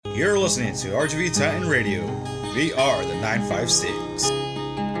You're listening to RGV Titan Radio. We are the 956.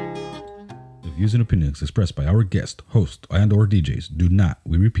 The views and opinions expressed by our guest, host, and/or DJs do not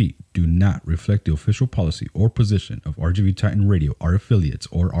reflect the official policy or position of RGV Titan Radio, our affiliates,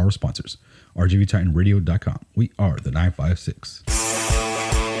 or our sponsors. RGVTitanRadio.com. We are the 956.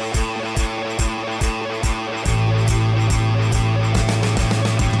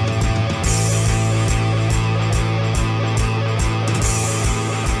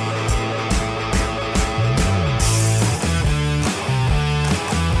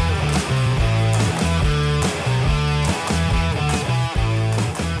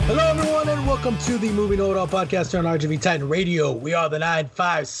 Welcome to the Movie Know-It-All podcast here on RGV Titan Radio. We are the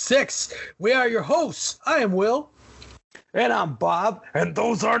 956. We are your hosts. I am Will. And I'm Bob. And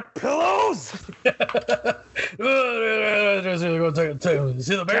those aren't pillows. See the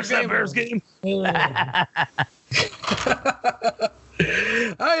Bears game?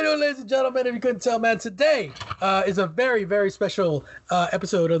 How you doing, ladies and gentlemen? If you couldn't tell, man, today is a very, very special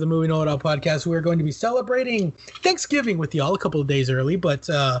episode of the Movie Know-It-All podcast. We're going to be celebrating Thanksgiving with y'all a couple of days early, but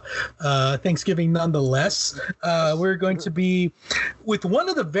Thanksgiving nonetheless. We're going to be with one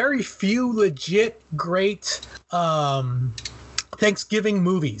of the very few legit great Thanksgiving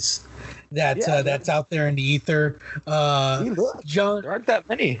movies that's out there in the ether. John, there aren't that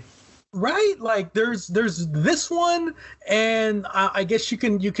many. Right, like there's this one, and I guess you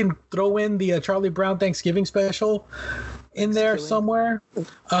can throw in the Charlie Brown Thanksgiving special in there somewhere.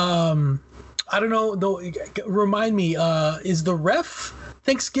 I don't know though. Remind me, is the Ref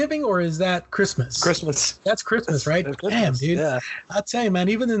Thanksgiving or is that Christmas? Christmas. That's Christmas, right? Christmas. Damn, dude. Yeah. I tell you, man.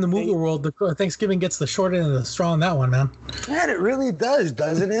 Even in the movie world, the Thanksgiving gets the short end of the straw on that one, man. Man, it really does,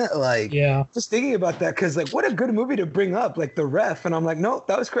 doesn't it? Like, yeah. Just thinking about that, because like, what a good movie to bring up, like The Ref, and I'm like, nope,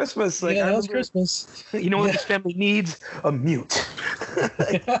 that was Christmas. Like, yeah, that was Christmas. You know what this family needs? A mute.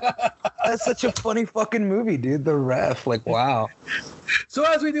 That's such a funny fucking movie, dude. The Ref, like, wow. So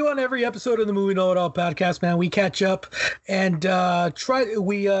as we do on every episode of the Movie Know-It-All podcast, man, we catch up and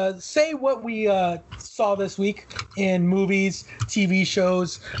say what we saw this week in movies, TV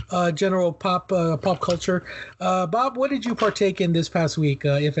shows, general pop culture. Bob, what did you partake in this past week,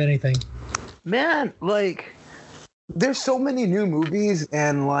 if anything? Man, like, there's so many new movies,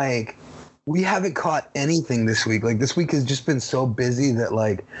 and like, we haven't caught anything this week. Like, this week has just been so busy that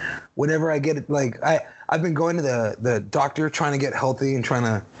like, whenever I get it, like I've been going to the doctor trying to get healthy and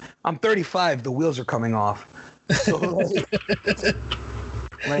I'm 35. The wheels are coming off. So,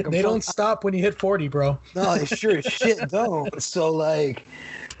 like they don't stop when you hit 40, bro. No, they sure as shit don't. So like,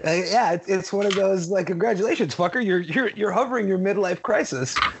 yeah, it's one of those like, congratulations, fucker. You're hovering your midlife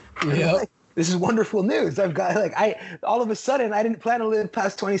crisis. Yeah. Like, this is wonderful news. I've got all of a sudden I didn't plan to live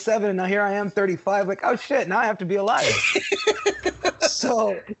past 27, and now here I am 35. Like, oh shit, now I have to be alive.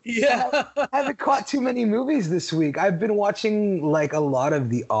 So yeah, I haven't caught too many movies this week. I've been watching like a lot of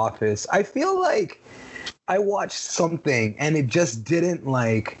The Office. I feel like I watched something and it just didn't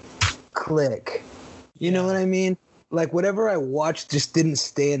like click. You know what I mean? Like, whatever I watched just didn't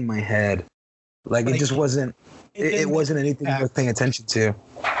stay in my head. Like it just wasn't. It wasn't anything worth paying attention to.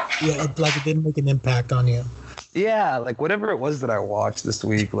 Yeah, it didn't make an impact on you. Yeah, like whatever it was that I watched this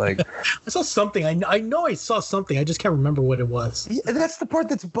week, like I saw something. I know I saw something. I just can't remember what it was. Yeah, that's the part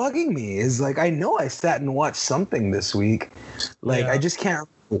that's bugging me. Is like, I know I sat and watched something this week. Like, I just can't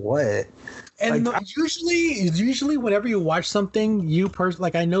remember what. And like, usually whenever you watch something,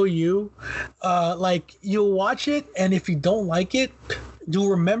 like I know you, like you'll watch it, and if you don't like it, you'll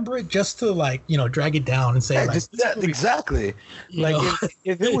remember it just to like, drag it down and say, exactly. Like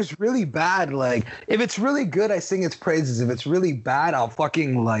if it was really bad, like if it's really good, I sing its praises. If it's really bad, I'll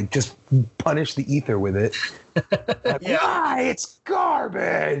fucking like just punish the ether with it. Like, it's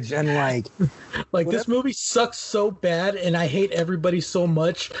garbage. And like this movie sucks so bad, and I hate everybody so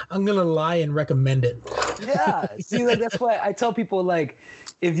much, I'm gonna lie and recommend it. Yeah, see, like that's why I tell people, like,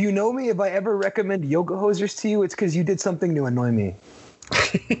 if you know me, if I ever recommend Yoga Hosers to you, it's because you did something to annoy me.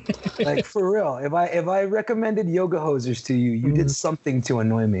 Like, for real, if I recommended Yoga Hosers to you, you did something to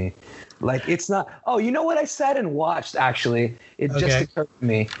annoy me. Like, it's not. Oh, you know what I sat and watched? Actually, it just occurred to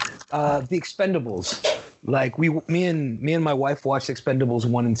me. The Expendables. Like, me and my wife watched Expendables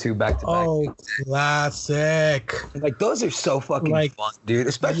 1 and 2 back to back. Oh, classic! Like, those are so fucking fun, dude.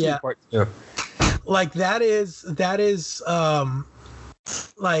 Especially part 2. Like that is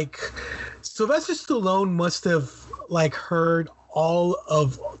like Sylvester Stallone must have like heard all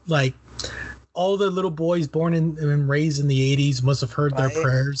the little boys born and raised in the 80s must have heard their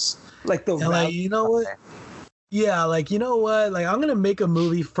prayers. Like the you know what? Yeah, like, you know what? Like, I'm going to make a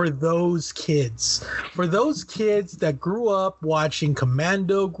movie for those kids. For those kids that grew up watching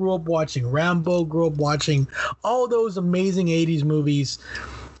Commando, grew up watching Rambo, grew up watching all those amazing 80s movies,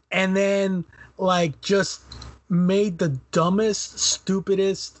 and then, like, just made the dumbest,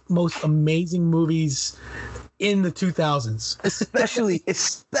 stupidest, most amazing movies in the 2000s.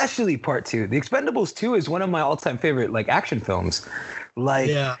 especially part 2. The Expendables 2 is one of my all-time favorite, like, action films. Like,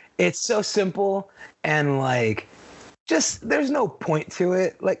 Yeah. it's so simple and, like, just there's no point to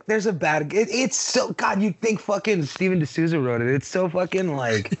it. Like, there's a bad it's so, God, you'd think fucking Steven D'Souza wrote it. It's so fucking,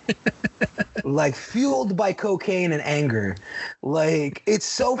 like, like, fueled by cocaine and anger. Like, it's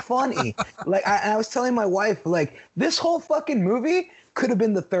so funny. Like, I was telling my wife, like, this whole fucking movie could have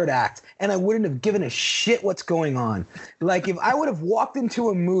been the third act, and I wouldn't have given a shit what's going on. Like, if I would have walked into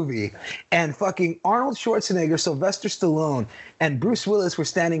a movie and fucking Arnold Schwarzenegger, Sylvester Stallone, and Bruce Willis were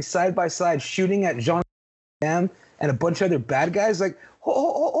standing side by side shooting at Jean and a bunch of other bad guys, like,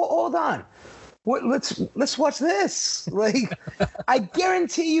 hold on. What, let's watch this. Like, I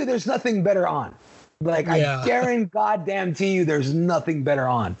guarantee you there's nothing better on. Like, Yeah. I guarantee you there's nothing better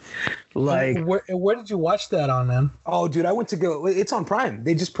on. Like, Where did you watch that on, man? oh, dude, I went to go. It's on Prime.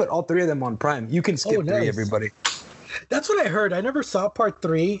 They just put all 3 of them on Prime. You can skip 3, nice. everybody. That's what I heard. I never saw part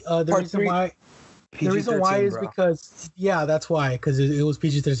 3. The reason why is bro. because, yeah, that's why, because it was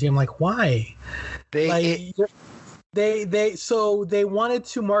PG-13. I'm like, why? They wanted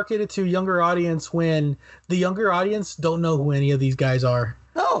to market it to a younger audience when the younger audience don't know who any of these guys are.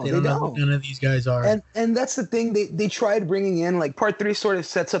 No, They don't know who none of these guys are. And that's the thing. They tried bringing in, like, part 3 sort of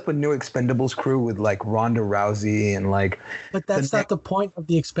sets up a new Expendables crew with, like, Ronda Rousey and, like. But that's not the point of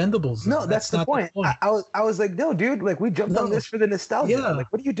the Expendables. No, that's the point. I was like, no, dude, like, we jumped on this for the nostalgia. Yeah. Like,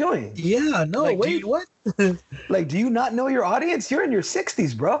 what are you doing? Yeah, no, Like, wait, what? Like, do you not know your audience? You're in your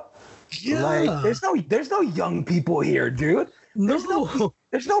 60s, bro. Yeah. Like, there's no young people here, dude. There's no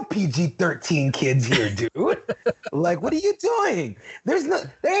PG-13 kids here, dude. Like, what are you doing? There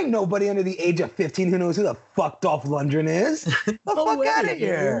ain't nobody under the age of 15 who knows who the fuck Dolph Lundgren is. The fuck out of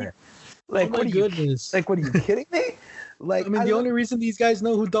here. Like, oh my goodness. Like, what are you kidding me? Like, I mean, the only reason these guys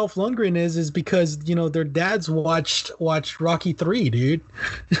know who Dolph Lundgren is because, you know, their dads watched Rocky 3, dude.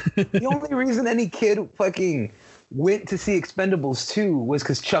 The only reason any kid fucking went to see Expendables 2 was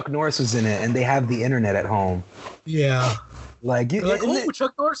because Chuck Norris was in it and they have the internet at home. Yeah. Like,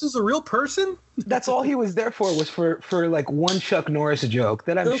 Chuck Norris is a real person? That's all he was there for, was for like one Chuck Norris joke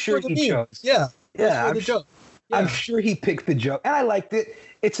that I'm sure he chose. Yeah. Yeah, joke. Yeah. I'm sure he picked the joke. And I liked it.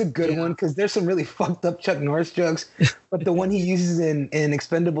 It's a good one because there's some really fucked up Chuck Norris jokes. But the one he uses in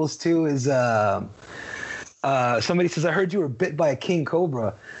Expendables 2 is somebody says, I heard you were bit by a king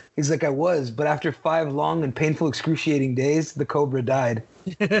cobra. He's like, I was, but after 5 long and painful, excruciating days, the cobra died.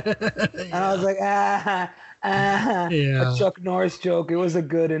 And I was like, a Chuck Norris joke. It was a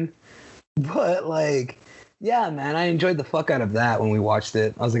good one. But, like, yeah, man, I enjoyed the fuck out of that when we watched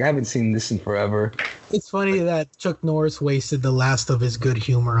it. I was like, I haven't seen this in forever. It's funny that Chuck Norris wasted the last of his good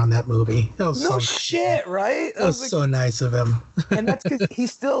humor on that movie. That was shit, right? That was like, so nice of him. And that's because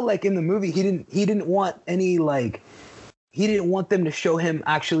he's still, like, in the movie. He didn't want any, like, he didn't want them to show him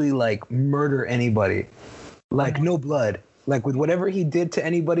actually, like, murder anybody. Like, no blood. Like, with whatever he did to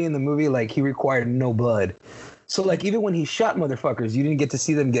anybody in the movie, like, he required no blood. So, like, even when he shot motherfuckers, you didn't get to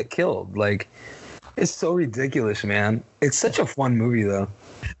see them get killed. Like, it's so ridiculous, man. It's such a fun movie, though.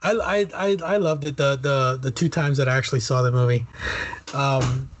 I loved it the 2 times that I actually saw the movie.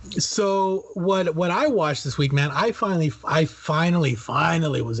 So what I watched this week, man, I finally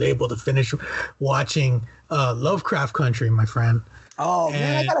was able to finish watching Lovecraft Country, my friend. Oh,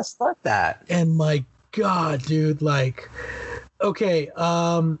 man, I gotta start that. And my God, dude, like, okay,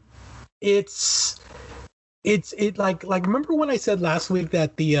 it's like remember when I said last week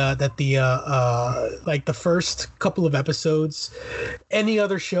that the like the first couple of episodes, any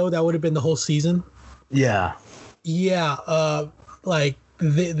other show that would have been the whole season? Yeah. Like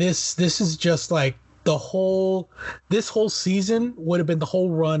this is just like this whole season would have been the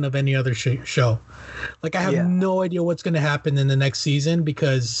whole run of any other show. Like, I have no idea what's going to happen in the next season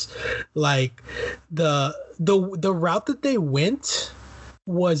because, like, the route that they went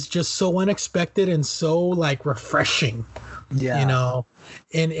was just so unexpected and so, like, refreshing. Yeah, you know,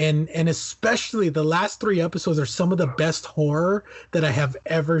 and especially the last 3 episodes are some of the best horror that I have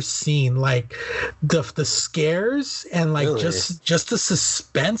ever seen. Like the scares and like really? just the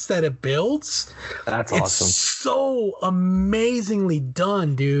suspense that it builds. That's it's awesome. So amazingly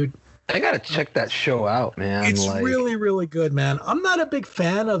done, dude. I gotta check that show out, man. It's really, really good, man. I'm not a big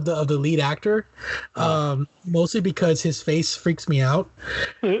fan of the lead actor, mostly because his face freaks me out.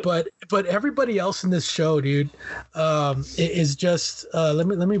 But everybody else in this show, dude, is just. Let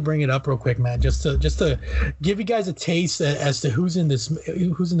me bring it up real quick, man, just to give you guys a taste as to who's in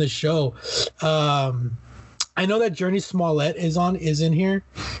this show. I know that Journey Smollett is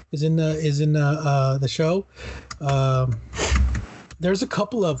in the show. There's a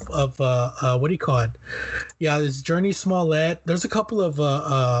couple of what do you call it? Yeah, there's Journey Smollett. There's a couple of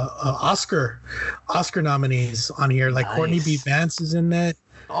Oscar nominees on here. Like nice. Courtney B. Vance is in that.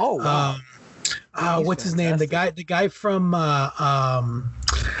 Oh wow. What's his name? The guy from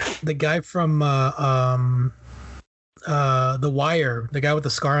The Wire. The guy with the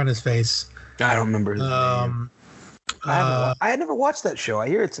scar on his face. I don't remember his name. I had never watched that show. I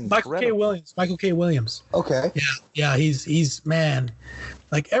hear it's incredible. Michael K. Williams. Okay. Yeah. He's man,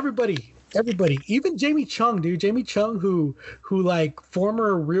 like everybody, even Jamie Chung, dude. Jamie Chung, who like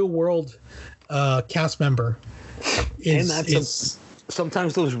former Real World cast member.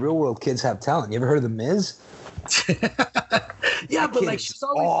 Sometimes those Real World kids have talent. You ever heard of The Miz? Yeah, but like she's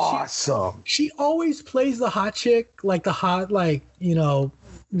always awesome. She always plays the hot chick, like the hot, like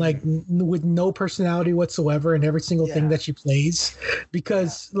like with no personality whatsoever in every single thing that she plays,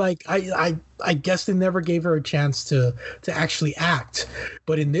 because like I guess they never gave her a chance to actually act,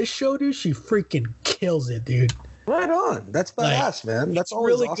 but in this show, dude, she freaking kills it, dude. Right on. That's badass, man. That's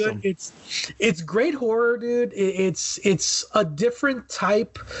always really awesome. Good. It's great horror, dude. It's a different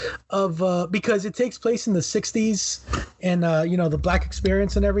type of because it takes place in the 60s and the Black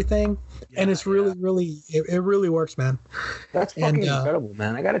experience and everything. And it's really it really works, man. That's fucking incredible,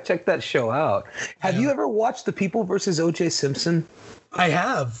 man. I got to check that show out. Have you ever watched The People versus O.J. Simpson? I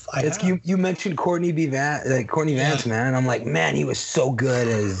have. You mentioned Courtney Vance, man. I'm like, man, he was so good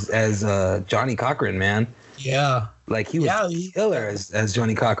as Johnny Cochran, man. Yeah. Like he was killer as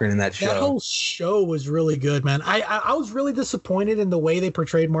Johnny Cochran in that show. That whole show was really good, man. I was really disappointed in the way they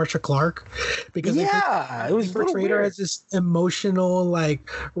portrayed Marsha Clark, because it was portrayed her as this emotional like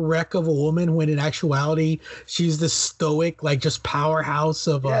wreck of a woman, when in actuality she's this stoic, like just powerhouse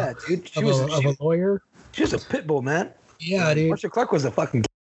of a lawyer. She was a pit bull, man. Yeah, dude. Marsha Clark was a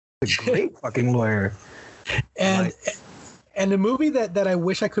great fucking lawyer. And the movie that I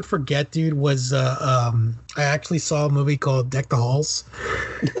wish I could forget, dude, was I actually saw a movie called Deck the Halls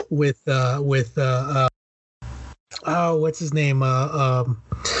with what's his name,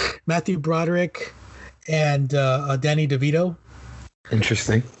 Matthew Broderick and Danny DeVito.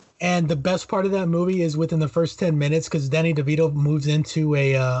 Interesting. And the best part of that movie is within the first 10 minutes, because Danny DeVito moves into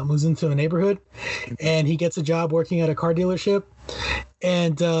a neighborhood, and he gets a job working at a car dealership.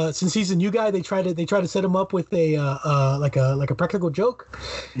 And since he's a new guy, they try to set him up with a like a practical joke.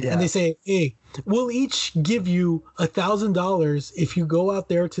 Yeah. And they say, "Hey, we'll each give you $1,000 if you go out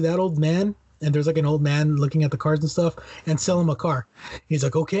there to that old man." And there's like an old man looking at the cars and stuff, and sell him a car. He's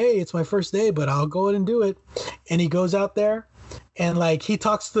like, "Okay, it's my first day, but I'll go ahead and do it." And he goes out there, and like he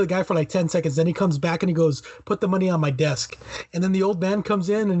talks to the guy for like 10 seconds. Then he comes back and he goes, "Put the money on my desk." And then the old man comes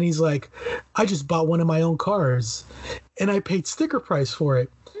in and he's like, "I just bought one of my own cars, and I paid sticker price for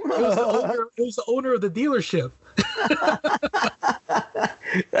it. It was the owner of the dealership."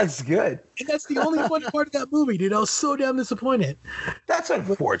 That's good. And that's the only fun part of that movie, dude. I was so damn disappointed. That's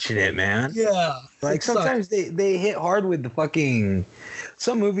unfortunate, man. Yeah. Like sometimes they hit hard with the fucking.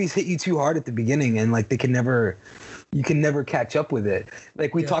 Some movies hit you too hard at the beginning, and like you can never catch up with it.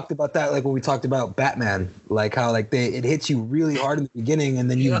 Like we talked about that, like when we talked about Batman, like how like it hits you really hard in the beginning,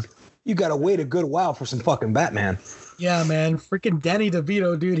 and then you gotta wait a good while for some fucking Batman. Yeah, man. Freaking Danny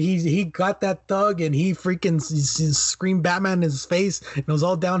DeVito, dude. He got that thug, and he freaking screamed Batman in his face, and it was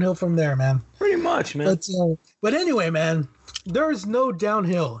all downhill from there, man. Pretty much, man. But anyway, man, there is no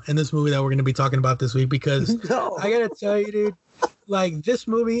downhill in this movie that we're going to be talking about this week, because I got to tell you, dude, like this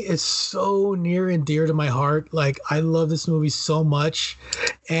movie is so near and dear to my heart. Like I love this movie so much,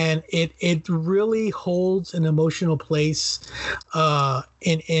 and it really holds an emotional place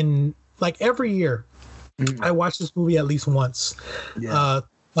in like every year. I watch this movie at least once,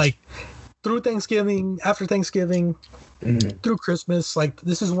 like through Thanksgiving, after Thanksgiving, through Christmas. Like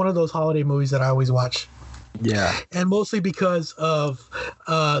this is one of those holiday movies that I always watch. Yeah, and mostly because of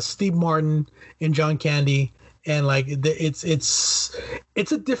Steve Martin and John Candy, and like it's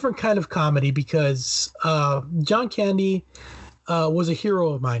a different kind of comedy, because John Candy was a hero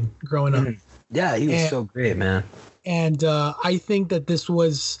of mine growing up. Yeah, he was so great, man. And I think that this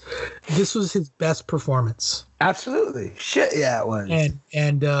was his best performance. Absolutely. Shit, yeah, it was.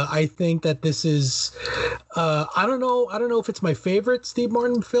 And I think that this is I don't know if it's my favorite Steve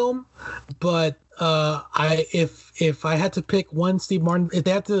Martin film, but if I had to pick one Steve Martin, if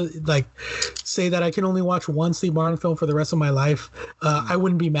they had to like say that I can only watch one Steve Martin film for the rest of my life, I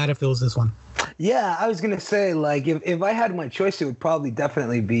wouldn't be mad if it was this one. Yeah, I was gonna say, like, if I had my choice, it would probably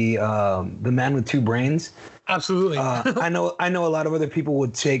definitely be The Man with Two Brains. Absolutely. I know a lot of other people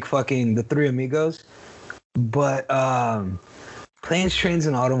would take fucking The Three Amigos, but Planes, Trains,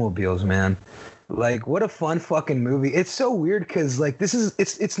 and Automobiles, man. Like, what a fun fucking movie. It's so weird because, like,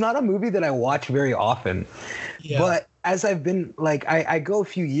 it's not a movie that I watch very often. Yeah. But as I've been, like, I go a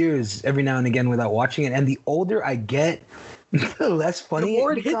few years every now and again without watching it, and the older I get, the less funny the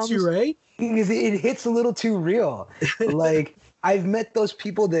more it hits you, right? Because it hits a little too real. Like, I've met those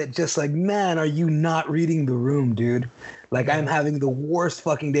people that just like, man, are you not reading the room, dude? Like, I'm having the worst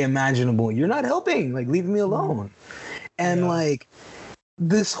fucking day imaginable. You're not helping. Like, leave me alone. And like,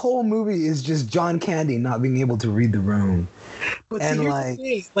 this whole movie is just John Candy not being able to read the room. But see, here's the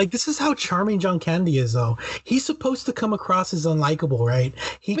thing. Like, this is how charming John Candy is, though. He's supposed to come across as unlikable, right?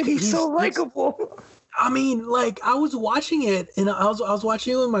 But he's so likable. I mean, like, I was watching it, and I was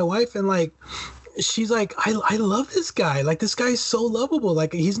watching it with my wife, and like, she's like, I love this guy. Like, this guy's so lovable.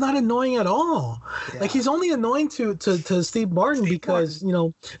 Like, he's not annoying at all. Yeah. Like, he's only annoying to Steve Martin because you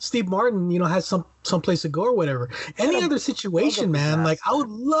know, Steve Martin, you know, has some place to go or whatever. Any other situation, man, like, I would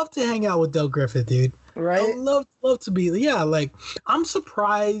love to hang out with Del Griffith, dude. Right? I would love to be. Yeah, like, I'm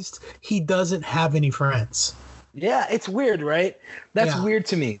surprised he doesn't have any friends. Yeah, it's weird, right? That's weird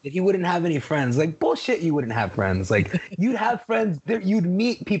to me that he wouldn't have any friends. Like, bullshit, you wouldn't have friends. Like, you'd have friends, you'd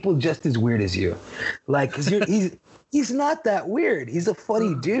meet people just as weird as you. Like, because he's not that weird. He's a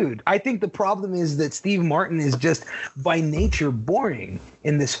funny dude. I think the problem is that Steve Martin is just by nature boring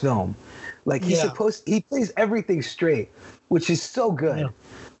in this film. Like, he plays everything straight, which is so good. Yeah.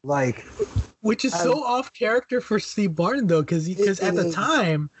 Like, which is so off character for Steve Martin, though, because at the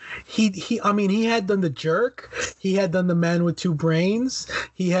time he had done The Jerk, he had done The Man with Two Brains,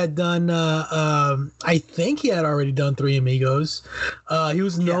 he had done I think he had already done Three Amigos. He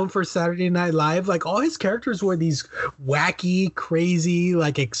was known for Saturday Night Live. Like, all his characters were these wacky, crazy,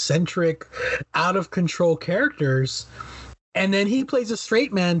 like, eccentric, out of control characters. And then he plays a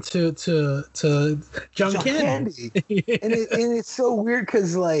straight man to John Candy. and it's so weird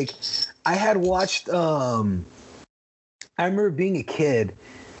because, like, I had watched I remember being a kid,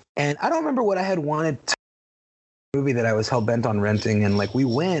 and I don't remember what I had wanted to movie that I was hell bent on renting, and like, we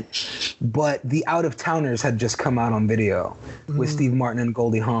went, but The Out of Towners had just come out on video with Steve Martin and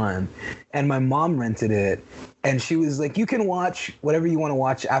Goldie Hawn, and my mom rented it, and she was like, you can watch whatever you want to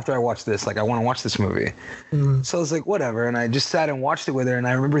watch after I watch this. Like, I want to watch this movie. So I was like, whatever. And I just sat and watched it with her. And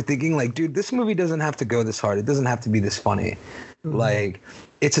I remember thinking, like, dude, this movie doesn't have to go this hard. It doesn't have to be this funny. Like,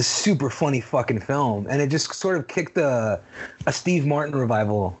 it's a super funny fucking film. And it just sort of kicked a Steve Martin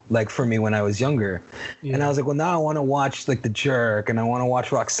revival, like, for me when I was younger. And I was like, well, now I want to watch, like, The Jerk, and I want to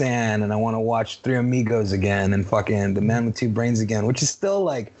watch Roxanne, and I want to watch Three Amigos again, and fucking The Man with Two Brains again, which is still,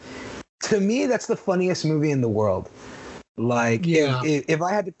 like, to me, that's the funniest movie in the world. Like, if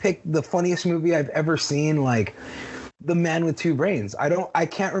I had to pick the funniest movie I've ever seen, like, The Man with Two Brains. I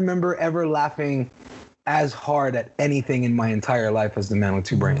can't remember ever laughing as hard at anything in my entire life as The Man with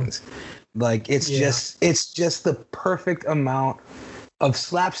Two Brains. Like, it's just the perfect amount of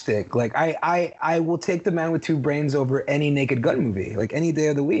slapstick. Like, I will take The Man with Two Brains over any Naked Gun movie, like, any day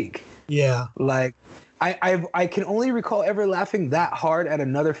of the week. Yeah. Like, I can only recall ever laughing that hard at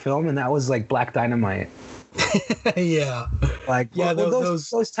another film, and that was like Black Dynamite. Like,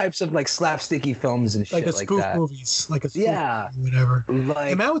 those types of like slapsticky films and shit, like the spoof movies, like a spoof movie, whatever. Like,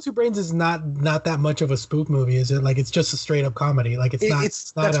 The Man with Two Brains is not that much of a spoof movie, is it? Like, it's just a straight up comedy. Like,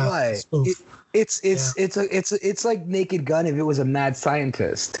 it's not a spoof. It's like Naked Gun if it was a mad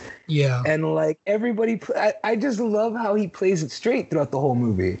scientist. Yeah. And like, everybody, I just love how he plays it straight throughout the whole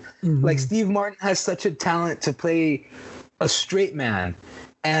movie. Like, Steve Martin has such a talent to play a straight man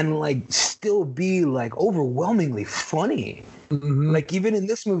and like still be like overwhelmingly funny. Like, even in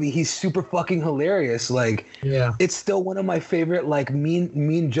this movie, he's super fucking hilarious. Like, it's still one of my favorite like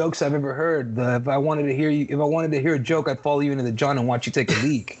mean jokes I've ever heard. If I wanted to hear a joke, I'd follow you into the John and watch you take a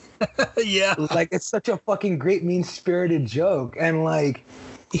leak. Like, it's such a fucking great mean-spirited joke, and like,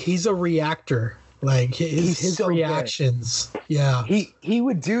 he's a reactor. Like, his so reactions. Good. He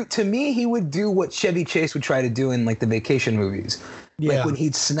would do, to me, he would do what Chevy Chase would try to do in like the vacation movies. Like, when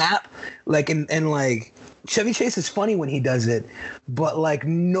he'd snap, like, and like, Chevy Chase is funny when he does it, but like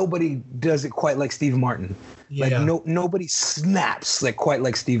nobody does it quite like Steve Martin. Like nobody snaps like quite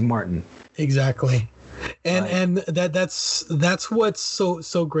like Steve Martin. Exactly. And that's what's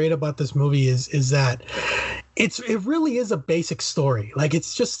so great about this movie is that it really is a basic story. Like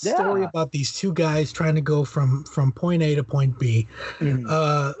it's just a story about these two guys trying to go from point A to point B.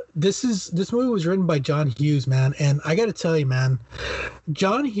 Mm-hmm. This movie was written by John Hughes, man, and I got to tell you, man,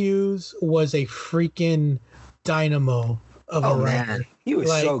 John Hughes was a freaking dynamo of a writer. Man. He was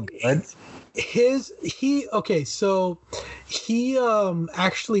so good. He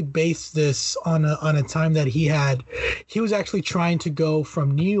actually based this on a time that he was actually trying to go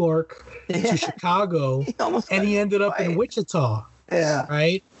from New York to Chicago, and he ended up in Wichita. Yeah.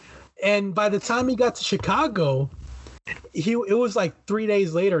 Right. And by the time he got to Chicago, it was like 3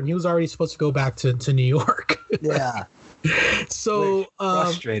 days later, and he was already supposed to go back to New York. Yeah. So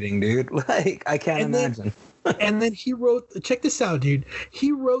frustrating, dude. Like I can't imagine. And then he wrote, check this out, dude.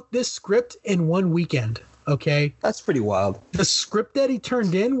 He wrote this script in 1 weekend. Okay. That's pretty wild. The script that he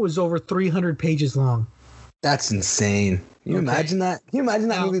turned in was over 300 pages long. That's insane. Can you imagine that? Can you imagine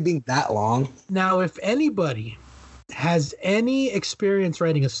that movie being that long? Now, if anybody has any experience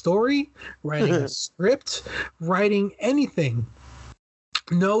writing a story, writing a script, writing anything,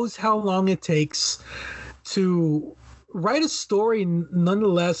 knows how long it takes to write a story,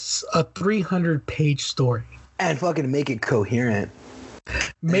 nonetheless, a 300-page story. And fucking make it coherent.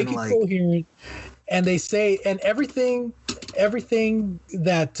 Coherent. And they say, and everything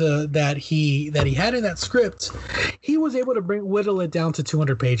that he had in that script, he was able to whittle it down to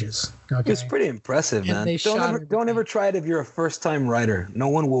 200 pages. Okay? It's pretty impressive, man. Don't ever try it if you're a first-time writer. No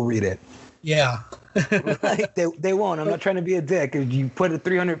one will read it. Yeah. Like they won't. I'm not trying to be a dick. If you put a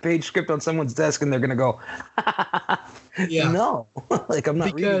 300-page script on someone's desk and they're gonna go, no, like I'm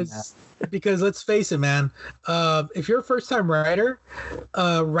not reading that. Because let's face it, man. If you're a first-time writer,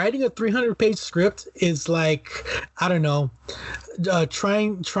 writing a 300-page script is like, I don't know,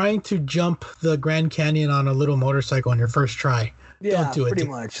 trying to jump the Grand Canyon on a little motorcycle on your first try. Yeah, don't do it. Pretty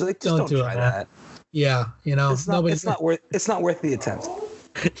much. Like, just don't try that. Yeah, it's not worth the attempt.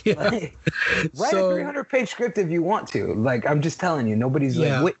 Yeah. Like, write a 300-page script if you want to. Like, I'm just telling you, nobody's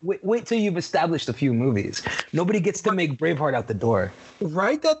like, wait till you've established a few movies. Nobody gets to make Braveheart out the door.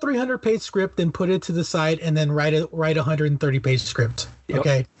 Write that 300-page script and put it to the side, and then write a 130-page script. Yep.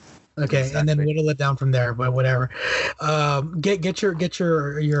 Okay. Exactly. And then whittle it down from there. But whatever. Get your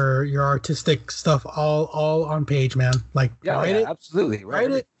artistic stuff all on page, man. Like write it. Absolutely.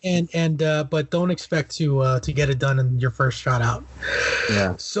 Write it and but don't expect to get it done in your first shot out.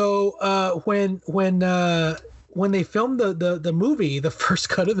 Yeah. So when they filmed the movie, the first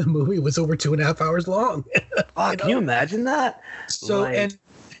cut of the movie was over 2.5 hours long. Can you imagine that? So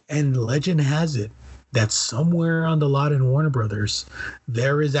and legend has it that somewhere on the lot in Warner Brothers,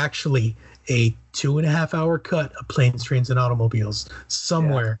 there is actually a 2.5 hour cut of Planes, Trains, and Automobiles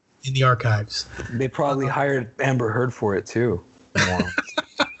somewhere in the archives. They probably hired Amber Heard for it too. Oh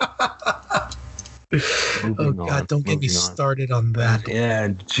God! Don't get me started on that. Yeah,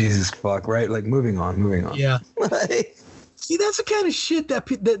 Jesus fuck. Right, like moving on. Yeah. See, that's the kind of shit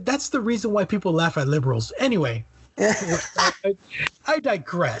that's the reason why people laugh at liberals. Anyway. I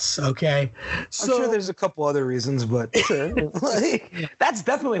digress. Okay, so I'm sure there's a couple other reasons, but sure, that's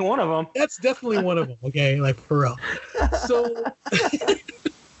definitely one of them. That's definitely one of them. Okay, like for real.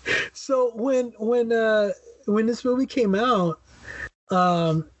 So when this movie came out,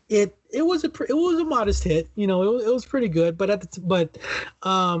 it was a modest hit. You know, it was pretty good. But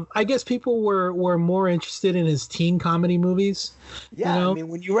I guess people were more interested in his teen comedy movies. Yeah, you know? I mean,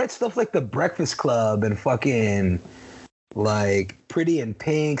 when you write stuff like The Breakfast Club and fucking like Pretty in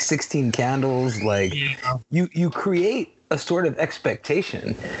Pink, 16 Candles, like you create a sort of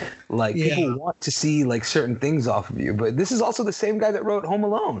expectation. Like people want to see like certain things off of you. But this is also the same guy that wrote Home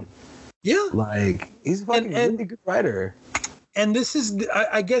Alone. Yeah, like he's a fucking really good writer. And this is,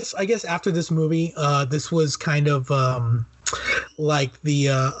 I guess after this movie, this was kind of like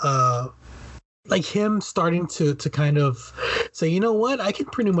the like him starting to kind of say, you know what, I can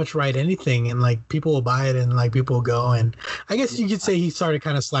pretty much write anything, and like people will buy it, and like people will go, and I guess you could say he started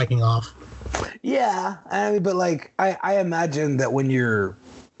kind of slacking off. Yeah, I mean, but like I imagine that when you're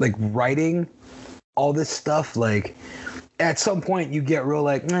like writing all this stuff, like at some point you get real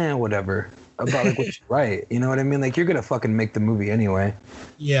like, whatever. About like what you write, you know what I mean? Like you're gonna fucking make the movie anyway.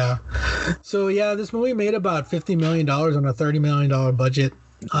 Yeah. So this movie made about $50 million on a $30 million budget.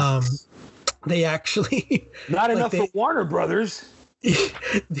 They actually not enough for Warner Brothers.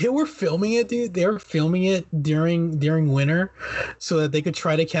 They were filming it, dude. They were filming it during winter, so that they could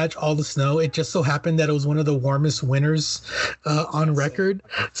try to catch all the snow. It just so happened that it was one of the warmest winters on record,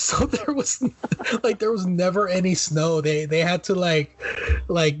 so there was never any snow. They had to like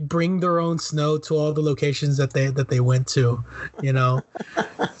bring their own snow to all the locations that they went to, you know.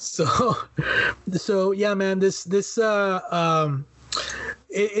 So yeah, man. This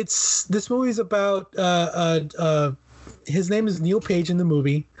movie's about his name is Neil Page in the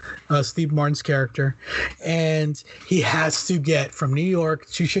movie, Steve Martin's character, and he has to get from New York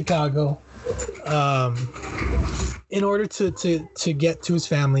to Chicago in order to get to his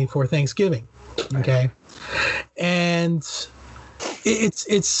family for Thanksgiving. Okay, and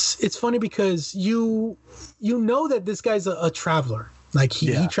it's funny because you know that this guy's a traveler. Like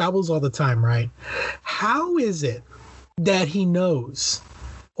he travels all the time, right? How is it that he knows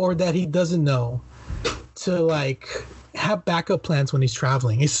or that he doesn't know to like have backup plans when he's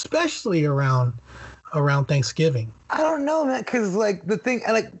traveling, especially around Thanksgiving? I don't know, man, because like the thing,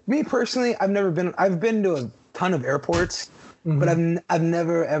 like me personally, I've been to a ton of airports, but I've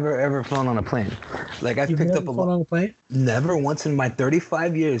never ever flown on a plane. Like I've picked up flown on a plane? Never once in my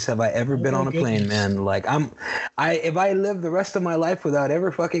 35 years have I ever been on a plane, man. Like if I live the rest of my life without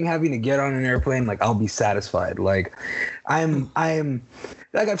ever fucking having to get on an airplane, like I'll be satisfied. Like I'm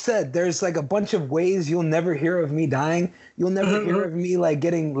like I've said, there's like a bunch of ways you'll never hear of me dying. You'll never hear of me like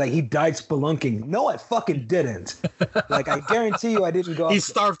getting like he died spelunking. No, I fucking didn't. Like I guarantee you I didn't go. He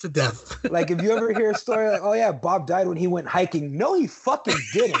starved to death. Like if you ever hear a story like, oh yeah, Bob died when he went hiking. No, he fucking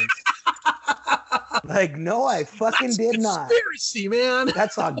didn't. Like, no, I fucking did not. Conspiracy, man.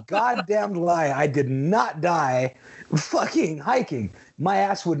 That's a goddamn lie. I did not die fucking hiking. My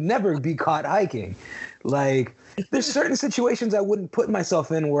ass would never be caught hiking. Like, there's certain situations I wouldn't put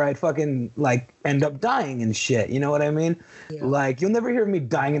myself in where I'd fucking, like, end up dying and shit. You know what I mean? Yeah. Like, you'll never hear me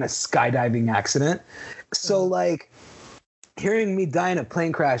dying in a skydiving accident. So, like, hearing me die in a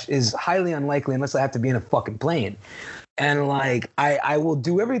plane crash is highly unlikely unless I have to be in a fucking plane. And, like, I will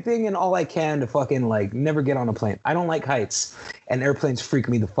do everything and all I can to fucking, like, never get on a plane. I don't like heights, and airplanes freak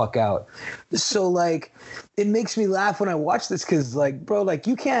me the fuck out. So, like, it makes me laugh when I watch this because, like, bro, like,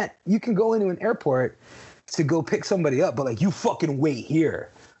 you can go into an airport to go pick somebody up, but, like, you fucking wait here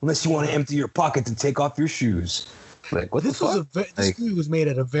unless you want to empty your pocket to take off your shoes. Like, what the fuck? This movie was made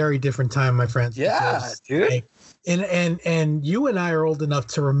at a very different time, my friends. Yeah, because, dude. Like, and you and I are old enough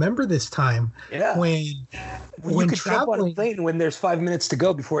to remember this time when you could jump on a plane when there's 5 minutes to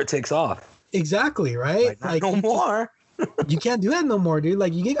go before it takes off. Exactly, right? Like no more. You can't do that no more, dude.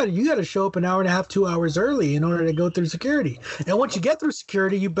 Like you got to show up an hour and a half, 2 hours early in order to go through security. And once you get through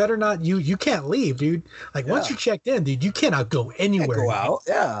security, you better not you can't leave, dude. Like once you're checked in, dude, you cannot go anywhere. Can't go out.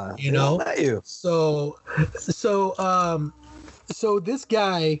 Yeah. You know. Not you. So this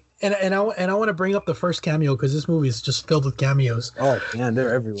guy and I want to bring up the first cameo because this movie is just filled with cameos. Oh man,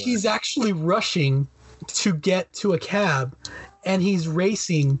 they're everywhere. He's actually rushing to get to a cab, and he's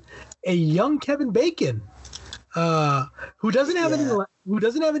racing a young Kevin Bacon, who doesn't have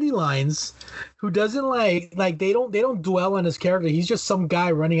any lines, who doesn't like they don't dwell on his character. He's just some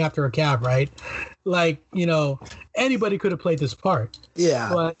guy running after a cab, right? Like, you know, anybody could have played this part. Yeah,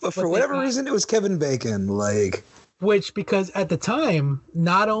 but for whatever reason, it was Kevin Bacon. Like. Which, because at the time,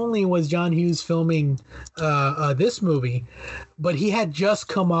 not only was John Hughes filming this movie, but he had just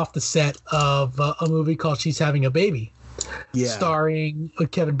come off the set of a movie called She's Having a Baby, starring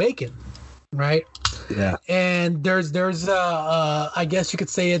Kevin Bacon, right? Yeah. And there's I guess you could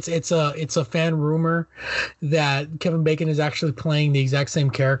say it's a fan rumor that Kevin Bacon is actually playing the exact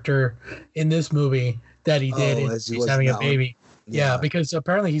same character in this movie that he did in She's Having a Baby. Yeah, because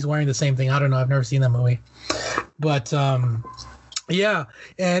apparently he's wearing the same thing. I don't know. I've never seen that movie. But yeah,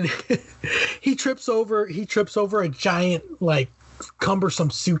 and he trips over a giant, like,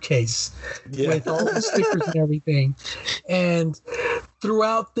 cumbersome suitcase with all the stickers and everything. And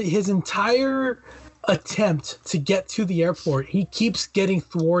throughout his entire attempt to get to the airport, he keeps getting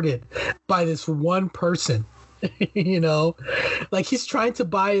thwarted by this one person. You know, like he's trying to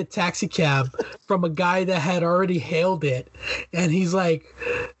buy a taxi cab from a guy that had already hailed it, and he's like,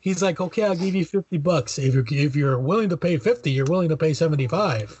 okay, I'll give you $50. If you're willing to pay 50, you're willing to pay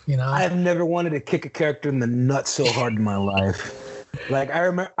 75. You know, I've never wanted to kick a character in the nuts so hard in my life. Like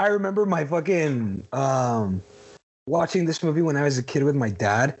I remember my fucking watching this movie when I was a kid with my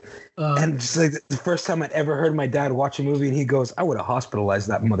dad, and just like the first time I'd ever heard my dad watch a movie, and he goes, "I would have hospitalized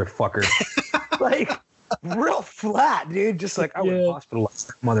that motherfucker." Like. Real flat, dude. Just like, I would hospitalize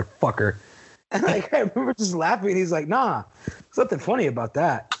that motherfucker. And like, I remember just laughing. He's like, nah, there's nothing funny about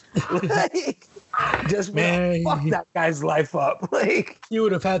that. Like, just Man. fuck that guy's life up. Like, You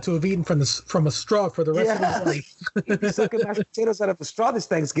would have had to have eaten from a straw for the rest of his life. he'd be sucking mashed potatoes out of a straw this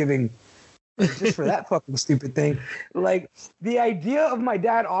Thanksgiving. Just for that fucking stupid thing. Like, the idea of my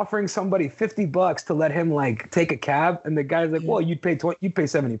dad offering somebody $50 to let him like take a cab, and the guy's like, well, you'd pay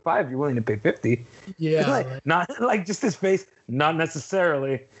 75 if you're willing to pay 50. Yeah. Like, not like, just his face, not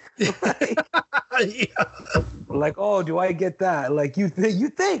necessarily. Like, like, oh, do I get that? Like, you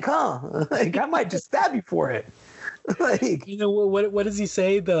think, huh? Like, I might just stab you for it. Like, You know what does he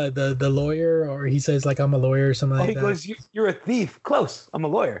say? The lawyer, or he says like, I'm a lawyer or something like he that. goes, you're a thief. Close. I'm a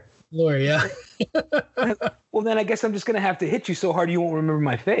lawyer. Lawyer, yeah. Well, then I guess I'm just gonna have to hit you so hard you won't remember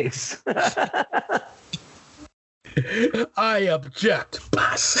my face. I object,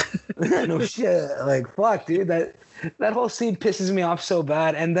 boss. No shit. Like, fuck, dude. That whole scene pisses me off so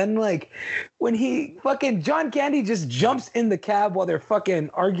bad. And then, like, when John Candy just jumps in the cab while they're fucking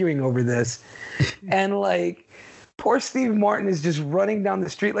arguing over this, and like, poor Steve Martin is just running down the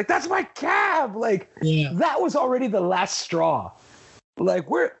street like, that's my cab. Like, that was already the last straw. Like,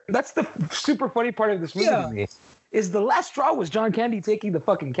 that's the super funny part of this movie to me, is the last straw was John Candy taking the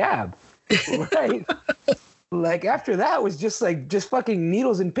fucking cab. Right? Like, after that was just fucking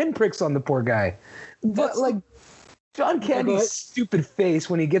needles and pinpricks on the poor guy. But like, John Candy's stupid face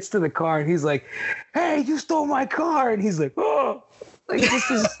when he gets to the car and he's like, hey, you stole my car. And he's like, oh, like,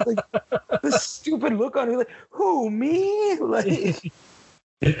 just this stupid look on him, like, who, me? Like,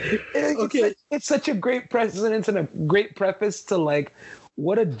 it's such a great precedence and a great preface to like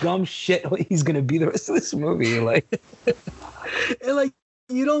what a dumb shit he's gonna be the rest of this movie. Like, And like,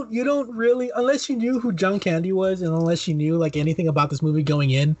 you don't really, unless you knew who John Candy was, and unless you knew like anything about this movie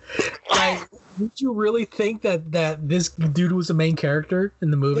going in, like, would you really think that this dude was the main character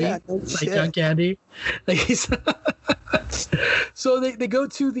in the movie? Yeah, no like shit. John Candy. Like, he's so they go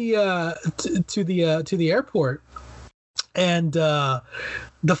to the to the airport, and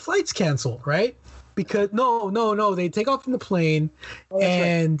the flight's canceled, right? Because no, they take off from the plane,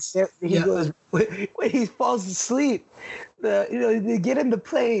 and right. He goes, when he falls asleep, they get in the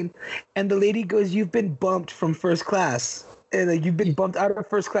plane, and the lady goes, "You've been bumped from first class, and you've been bumped out of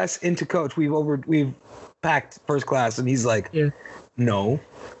first class into coach. We've packed first class," and he's like, "No,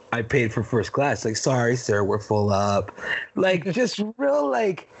 I paid for first class." Like, sorry, sir, we're full up. Like, just real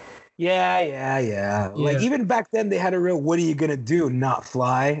like. Yeah. Like, even back then, they had a real "what are you gonna do, not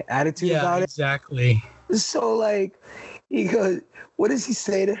fly" attitude about it. Exactly. So like, he goes, what does he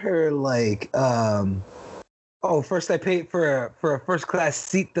say to her? Like, oh, first I paid for a first class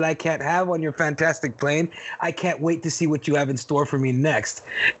seat that I can't have on your fantastic plane. I can't wait to see what you have in store for me next.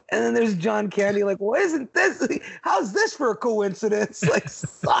 And then there's John Candy, like, well, isn't this? How's this for a coincidence? Like,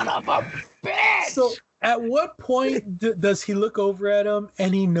 son of a bitch. So, at what point does he look over at him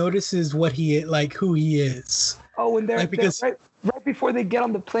and he notices who he is? Oh, and they're right before they get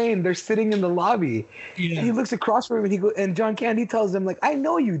on the plane, they're sitting in the lobby. Yeah. And he looks across from him and John Candy tells him, like, I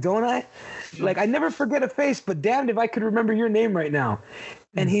know you, don't I? Like, I never forget a face, but damned if I could remember your name right now.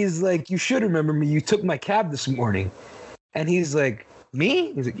 And he's like, you should remember me. You took my cab this morning. And he's like,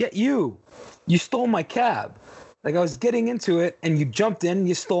 me? He's like, yeah, you. You stole my cab. Like, I was getting into it, and you jumped in, and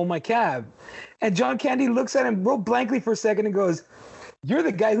you stole my cab. And John Candy looks at him real blankly for a second and goes, you're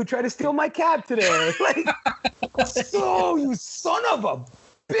the guy who tried to steal my cab today. Like, oh, you son of a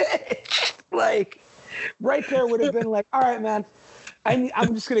bitch. Like, right there would have been like, all right, man, I'm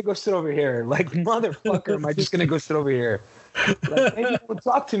just going to go sit over here. Like, motherfucker, am I just going to go sit over here? Like, maybe don't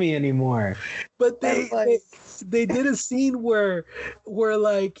talk to me anymore. But they did a scene where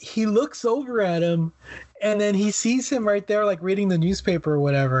like he looks over at him and then he sees him right there, like reading the newspaper or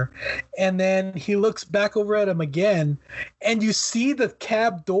whatever. And then he looks back over at him again, and you see the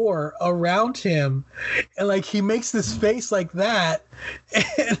cab door around him, and like he makes this face like that,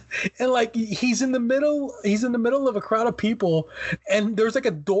 and like he's in the middle of a crowd of people, and there's like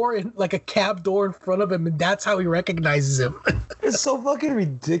a cab door in front of him, and that's how he recognizes him. It's so fucking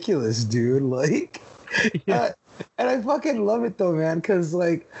ridiculous, dude. Like, and I fucking love it though, man, because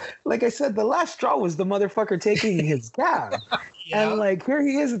like I said, the last straw was the motherfucker taking his cab. And like, here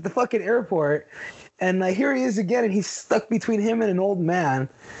he is at the fucking airport, and like here he is again, and he's stuck between him and an old man,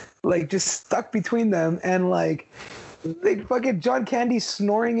 like just stuck between them, and like fucking John Candy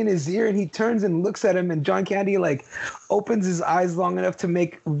snoring in his ear, and he turns and looks at him, and John Candy like opens his eyes long enough to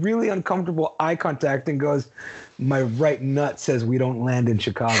make really uncomfortable eye contact and goes, my right nut says we don't land in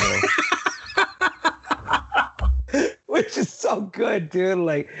Chicago. Which is so good, dude.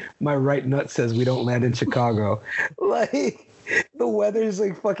 Like, my right nut says we don't land in Chicago. Like, the weather's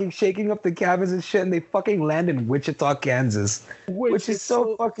like fucking shaking up the cabins and shit, and they fucking land in Wichita, Kansas, which is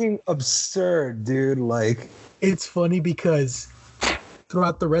so fucking absurd, dude. Like, it's funny because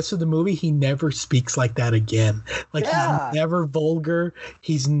throughout the rest of the movie, he never speaks like that again. Like, he's never vulgar.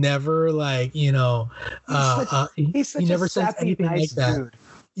 He's never like, you know, he's such he never a says sappy, anything nice like that. dude.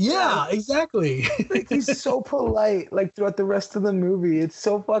 Yeah, exactly. Like, he's so polite, like, throughout the rest of the movie. It's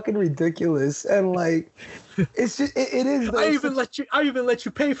so fucking ridiculous, and like, it's just it is. I even let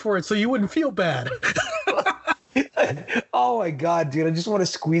you pay for it so you wouldn't feel bad. Oh my god, dude! I just want to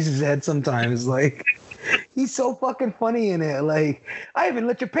squeeze his head sometimes. Like, he's so fucking funny in it. Like, I even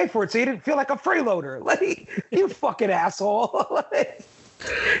let you pay for it so you didn't feel like a freeloader. Like, you fucking asshole. Like,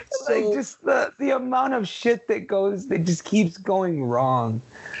 just the amount of shit that just keeps going wrong.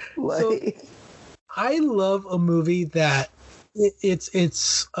 Like, so, I love a movie that it's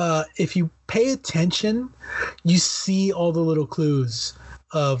if you pay attention, you see all the little clues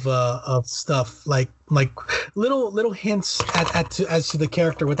of stuff, like little hints as to the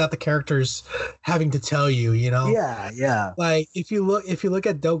character without the characters having to tell you, you know. Yeah. Like, if you look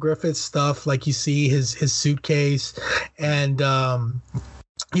at Del Griffith's stuff, like, you see his suitcase, and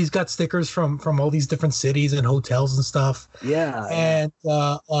he's got stickers from all these different cities and hotels and stuff. Yeah. And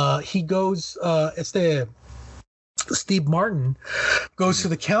he goes, Steve Martin goes to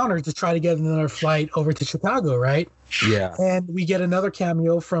the counter to try to get another flight over to Chicago, right? Yeah. And we get another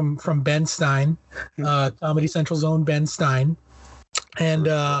cameo from Ben Stein, Comedy Central's own Ben Stein, and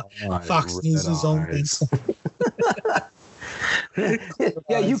Fox News' own Ben Stein.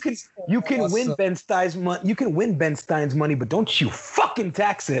 Yeah, you can win Ben Stein's money. You can win Ben Stein's money, but don't you fucking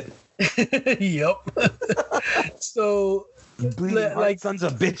tax it. Yep. So, like, sons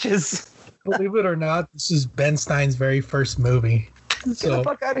of bitches. Believe it or not, this is Ben Stein's very first movie. Get the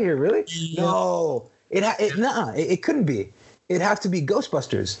fuck out of here, really? Yeah. No, it couldn't be. It'd have to be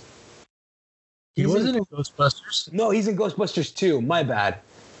Ghostbusters. He wasn't in Ghostbusters. No, he's in Ghostbusters 2. My bad.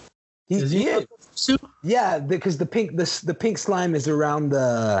 Is he in Ghostbusters 2? Yeah, because the pink slime is around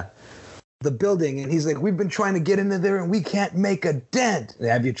the building, and he's like, we've been trying to get into there and we can't make a dent.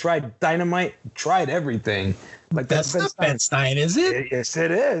 Have you tried dynamite? Tried everything. Like, that's not Ben Stein, is it? Yes,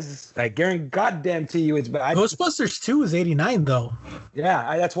 it is. I guarantee goddamn to you, it's bad. Ghostbusters 2 is 89, though.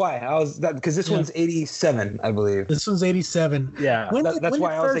 Yeah, that's why I was because this one's 87, I believe. This one's 87. Yeah, that's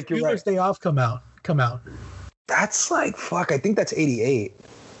why I was like, you're right. Bueller's Day Off come out? That's like, fuck. I think that's 88.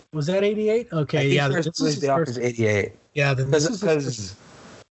 Was that 88? Okay, yeah. First Bueller's Day Off is 88. Yeah, then because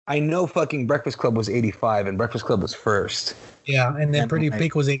I know fucking Breakfast Club was 85 and Breakfast Club was first. Yeah, and then Pretty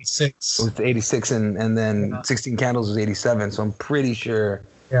Pink was 86. It was 86, and then 16 Candles was 87. So I'm pretty sure.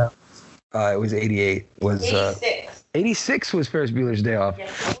 Yeah. It was 88. 86. 86 was Ferris Bueller's Day Off.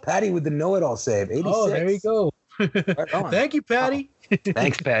 Yes. Patty with the know-it-all save. 86. Oh, there you go. Right. Thank you, Patty.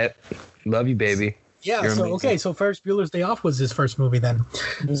 Thanks, Pat. Love you, baby. Yeah. You're so amazing. okay, so Ferris Bueller's Day Off was his first movie then.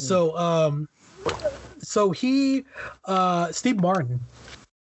 Mm-hmm. So he Steve Martin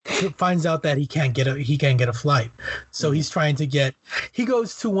finds out that he can't get a flight, so he's trying to get. He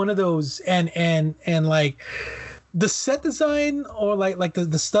goes to one of those and like the set design or like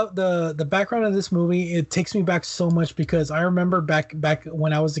the stuff, the background of this movie, it takes me back so much because I remember back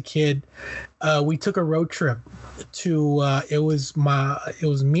when I was a kid, we took a road trip to it was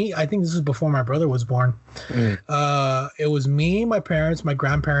me. I think this was before my brother was born. It was me, my parents, my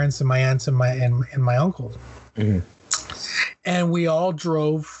grandparents, and my aunts and my uncles. And we all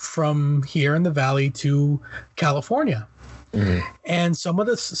drove from here in the valley to California. And some of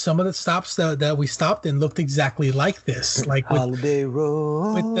the stops that we stopped in looked exactly like this, like with, Holiday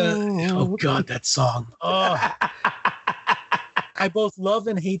Road. With oh god, that song. Oh, I both love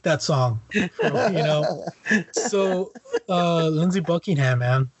and hate that song. You know, so Lindsey Buckingham,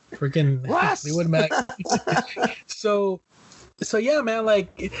 man, freaking Fleetwood Mac. So yeah, man, like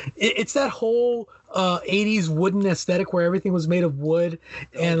it's that whole 80s wooden aesthetic where everything was made of wood,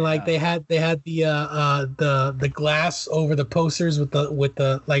 and like they had the glass over the posters with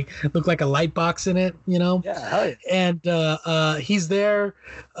the like looked like a light box in it, you know. Yeah, hell yeah. And he's there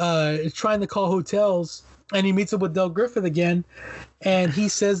trying to call hotels, and he meets up with Del Griffith again, and he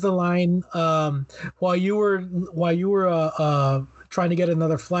says the line, while you were trying to get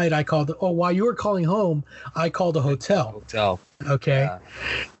another flight, while you were calling home, I called a hotel. Okay. Yeah.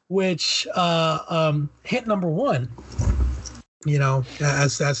 Which hit number one, you know,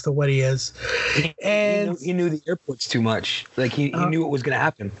 as to what he is. And he knew the airports too much. Like he knew what was going to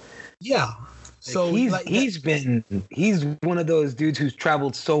happen. Yeah. So he's one of those dudes who's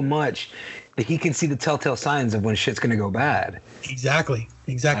traveled so much that he can see the telltale signs of when shit's going to go bad. Exactly.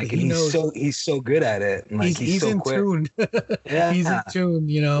 exactly. Like, He knows. he's so good at it. Like, He's so in quick. tune. Yeah. He's in tune.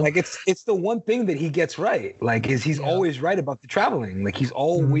 You know. Like, it's the one thing that he gets right. Like, he's always right about the traveling. Like, he's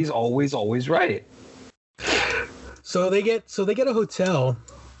always always right. So they get a hotel,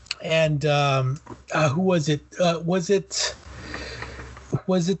 and who was it? Was it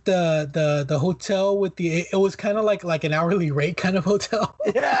the hotel with the? It was kind of like an hourly rate kind of hotel.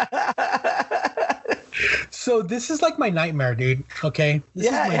 Yeah. So this is like my nightmare, dude. Okay, this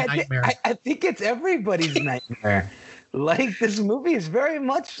is my nightmare. I think it's everybody's nightmare. Like, this movie is very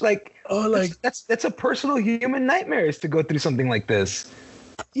much like, that's a personal human nightmare, is to go through something like this.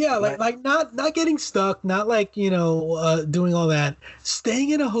 Yeah, like not getting stuck, not like, doing all that. Staying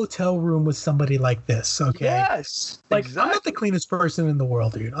in a hotel room with somebody like this, okay? Yes. Like, exactly. I'm not the cleanest person in the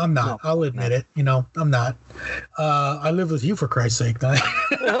world, dude. I'm not. No, I'll admit it. I'm not. I live with you, for Christ's sake.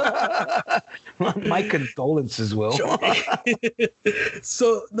 My condolences, Will.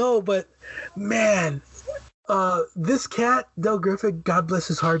 So no, but man, this cat, Del Griffith, God bless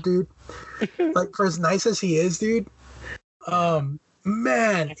his heart, dude. Like, for as nice as he is, dude.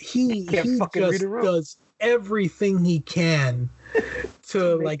 Man, he just does everything he can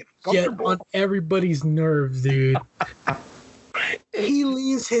to like get on everybody's nerves, dude. He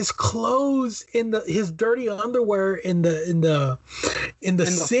leaves his clothes his dirty underwear in the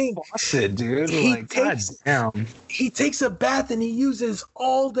sink. Faucet, dude. Goddamn. He takes a bath and he uses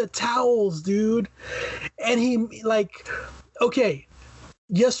all the towels, dude. And he okay.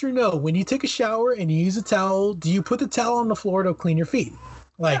 Yes or no? When you take a shower and you use a towel, do you put the towel on the floor to clean your feet?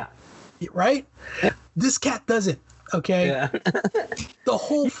 Right? This cat doesn't. Okay. Yeah. The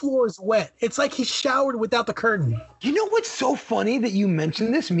whole floor is wet. It's like he showered without the curtain. You know what's so funny that you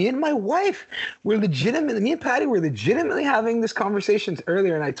mentioned this? Me and my wife me and Patty were legitimately having this conversation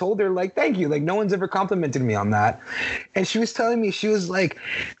earlier, and I told her, like, thank you. Like, no one's ever complimented me on that. And she was telling me, she was like,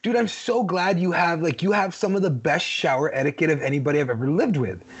 dude, I'm so glad you have some of the best shower etiquette of anybody I've ever lived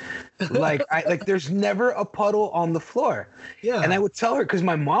with. Like, there's never a puddle on the floor. Yeah. And I would tell her, because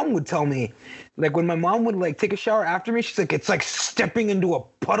my mom would tell me, like, when my mom would like take a shower after me, she's like, it's like stepping into a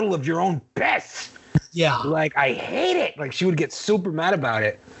puddle of your own piss. Yeah. Like, I hate it. Like, she would get super mad about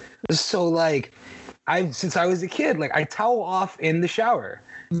it. So, like, since I was a kid, like, I towel off in the shower.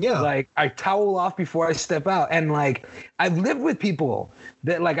 Yeah. Like, I towel off before I step out. And, like, I've lived with people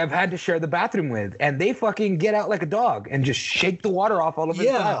that, like, I've had to share the bathroom with, and they fucking get out like a dog and just shake the water off all over the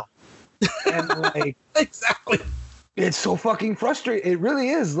tile. And, like, exactly. It's so fucking frustrating. It really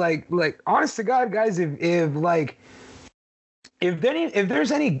is. Like, honest to God, guys, if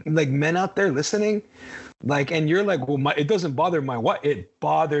there's any like men out there listening, like, and you're like, well, it doesn't bother my wife. It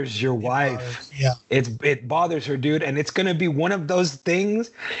bothers your wife. Yeah. It bothers her, dude. And it's gonna be one of those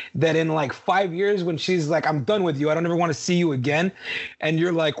things that in like 5 years, when she's like, I'm done with you, I don't ever want to see you again. And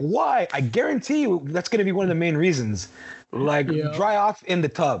you're like, why? I guarantee you that's gonna be one of the main reasons. Like, dry off in the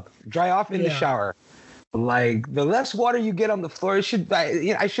tub, dry off in the shower. Like, the less water you get on the floor,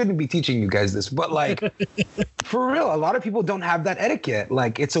 I shouldn't be teaching you guys this, but like, for real, a lot of people don't have that etiquette.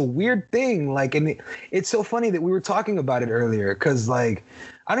 Like, it's a weird thing. Like, and it's so funny that we were talking about it earlier, because like,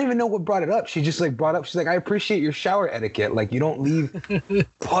 I don't even know what brought it up. She just like brought up, she's like, I appreciate your shower etiquette. Like, you don't leave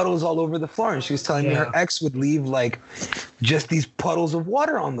puddles all over the floor. And she was telling me her ex would leave like just these puddles of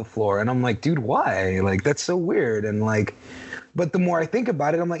water on the floor. And I'm like, dude, why? Like, that's so weird. And like, but the more I think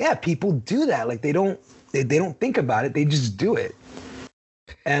about it, I'm like, yeah, people do that. Like, they don't think about it. They just do it.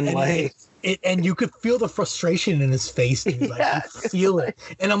 And like, and you could feel the frustration in his face, dude. Like, you feel it.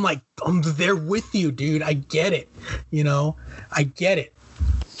 And I'm like, I'm there with you, dude. I get it. I get it.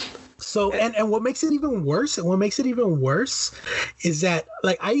 So, and what makes it even worse, is that,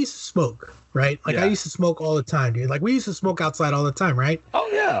 like, I used to smoke, right? Like, I used to smoke all the time, dude. Like, we used to smoke outside all the time, right? Oh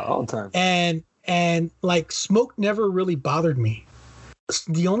yeah, all the time. And like, smoke never really bothered me.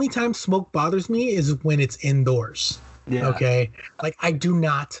 The only time smoke bothers me is when it's indoors. Yeah. Okay. Like, I do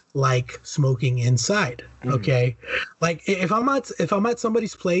not like smoking inside. Okay. Like, if I'm at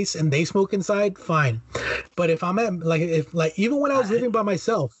somebody's place and they smoke inside, fine. But if I'm at even when I was living by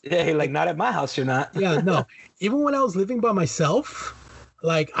myself. Yeah. Like, not at my house, you're not. Yeah. No. Even when I was living by myself,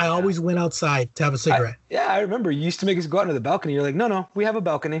 like, I always went outside to have a cigarette. I remember you used to make us go out to the balcony. You're like, no, we have a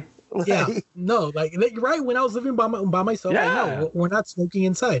balcony. Like, yeah, no, like right when I was living by myself, no, we're not smoking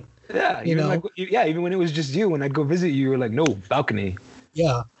inside. Yeah, even when it was just you, when I'd go visit you, you were like, no, balcony.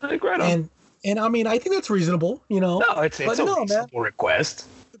 Yeah, like, right on. And I mean, I think that's reasonable, No, it's a reasonable request.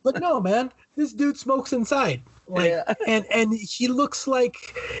 But no, man, this dude smokes inside. Like, and he looks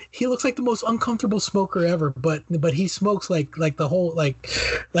like the most uncomfortable smoker ever. But he smokes like the whole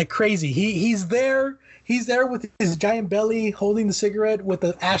like crazy. He's there he's there with his giant belly, holding the cigarette with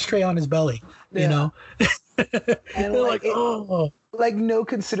the ashtray on his belly. You know, and like oh. Like no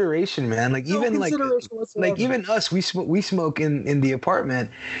consideration, man. Like No even consideration whatsoever. like even us, we smoke in the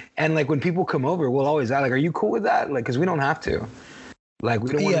apartment, and like when people come over, we'll always ask, like, "Are you cool with that?" Like, because we don't have to. Like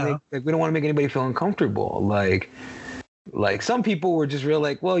we don't want to make we don't want to make anybody feel uncomfortable. Like some people were just real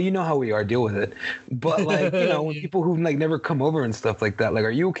like, well, you know how we are, deal with it. But like, you know, when people who like never come over and stuff like that, like,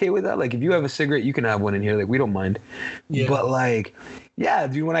 are you okay with that? Like, if you have a cigarette, you can have one in here. Like, we don't mind. Yeah. But like, yeah,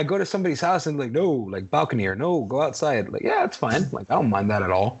 dude, when I go to somebody's house and like, no, like balcony or no, go outside. Like, yeah, it's fine. Like, I don't mind that at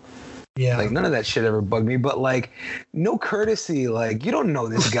all. Yeah. Like none of that shit ever bugged me. But like, no courtessy. Like, you don't know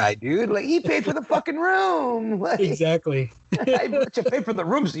this guy, dude. Like, he paid for the fucking room. Like, exactly. I let you pay for the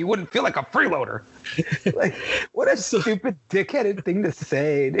room so you wouldn't feel like a freeloader. Like, what a stupid dickheaded thing to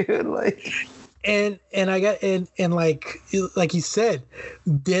say, dude. Like, and I got and like you said,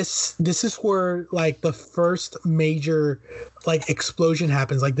 this is where like the first major like explosion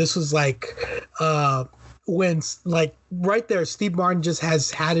happens. Like this was like when like right there, Steve Martin just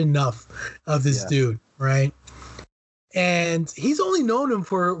has had enough of this dude, right? And he's only known him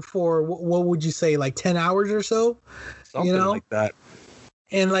for what would you say, like 10 hours or so? Something like that.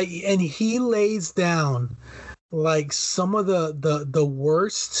 And he lays down like some of the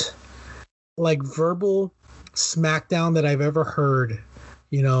worst like verbal smackdown that I've ever heard.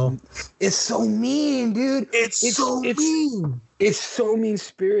 You know, it's so mean, dude. It's so mean. It's so mean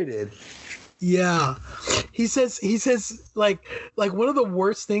spirited. Yeah, he says like one of the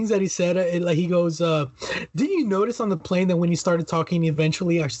worst things that he said. Like he goes, "Didn't you notice on the plane that when he started talking,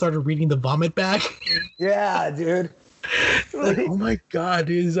 eventually I started reading the vomit bag?" Yeah, dude. Like, oh my god,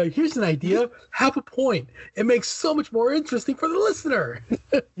 dude. He's like, here's an idea. Have a point. It makes so much more interesting for the listener.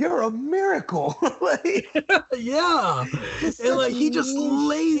 You're a miracle. Like, yeah, and like he just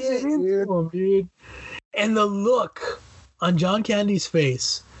lays it into him, dude. And the look on John Candy's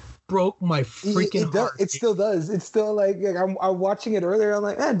face broke my freaking heart. It still does. It's still like I'm watching it earlier. I'm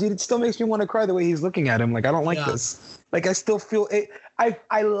like, man, dude, it still makes me want to cry the way he's looking at him. Like, I don't like this. Like, I still feel it.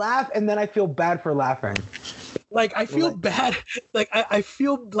 I laugh and then I feel bad for laughing. Like, I feel bad. Like, I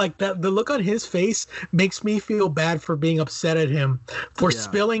feel like that the look on his face makes me feel bad for being upset at him for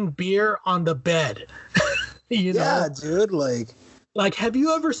spilling beer on the bed. You know? Yeah, dude. Like, have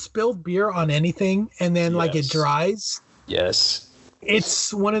you ever spilled beer on anything and then like it dries? Yes.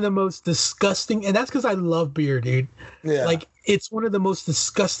 It's one of the most disgusting, and that's because I love beer, dude. Yeah. Like, it's one of the most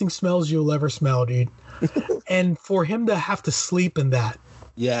disgusting smells you'll ever smell, dude. And for him to have to sleep in that.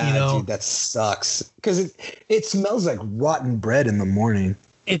 Yeah, you know, dude, that sucks. Because it smells like rotten bread in the morning.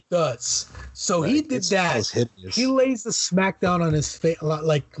 It does. So like, he did that. He lays the smackdown on his face,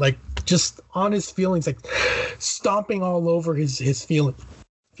 like just on his feelings, like stomping all over his feelings,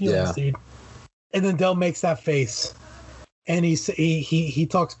 dude. And then Del makes that face. And he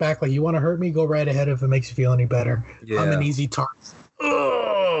talks back like, you want to hurt me? Go right ahead if it makes you feel any better. Yeah. I'm an easy target.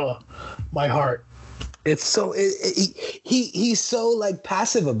 Oh, my heart. It's so he's so like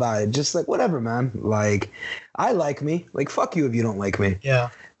passive about it, just like whatever, man. Like, I like me. Like, fuck you if you don't like me.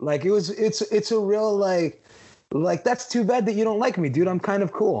 Yeah. Like it's a real like that's too bad that you don't like me, dude. I'm kind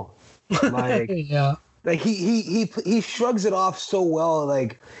of cool. Like yeah. Like he shrugs it off so well,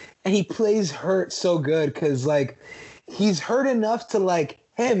 like, and he plays hurt so good because like he's hurt enough to like,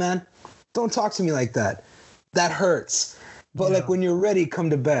 hey man, don't talk to me like that. That hurts. But like when you're ready,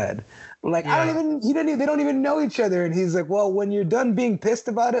 come to bed. Like they don't even know each other, and he's like, well, when you're done being pissed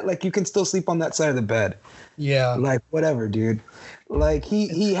about it, like you can still sleep on that side of the bed. Yeah. Like whatever, dude. Like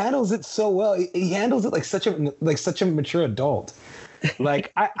he handles it so well. He handles it like such a mature adult.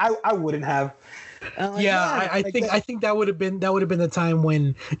 Like I wouldn't have. Like, I think that would have been the time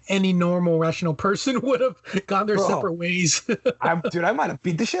when any normal rational person would have gone their separate ways. I might have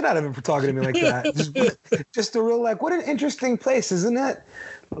beat the shit out of him for talking to me like that. Just a real like, what an interesting place, isn't it?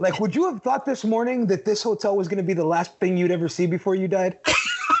 Like, would you have thought this morning that this hotel was going to be the last thing you'd ever see before you died?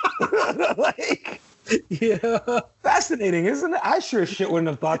 Like, yeah, fascinating, isn't it? I sure as shit wouldn't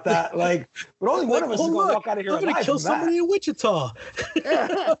have thought that. Like, but only one of us is going to walk out of here alive. I'm going to kill somebody in Wichita.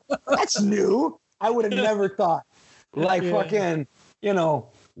 Yeah, that's new. I would have never thought. Like fucking,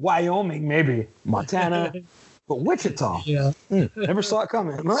 Wyoming, maybe Montana, but Wichita. Yeah, never saw it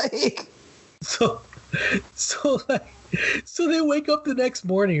coming. Like, so they wake up the next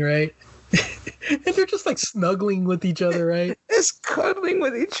morning, right? And they're just like snuggling with each other, right? Just cuddling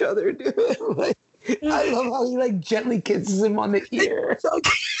with each other, dude. Like, I love how he like gently kisses him on the ear.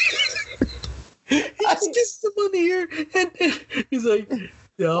 He just kisses him on the ear, and he's like,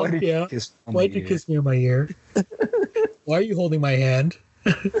 Why'd you kiss me on my ear? Why are you holding my hand?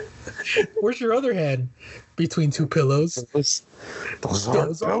 Where's your other hand? Between two pillows. Those are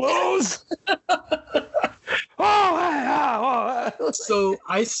pillows. Oh. So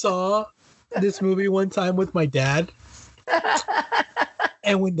I saw this movie one time with my dad.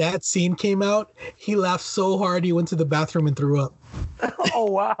 And when that scene came out, he laughed so hard he went to the bathroom and threw up. Oh,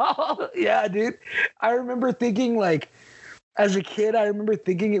 wow. Yeah, dude. I remember thinking, like, as a kid, I remember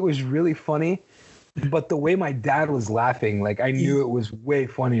thinking it was really funny. But the way my dad was laughing, like, I knew it was way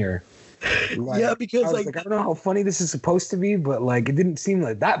funnier. Like, yeah, because I was like, I don't know how funny this is supposed to be, but like, it didn't seem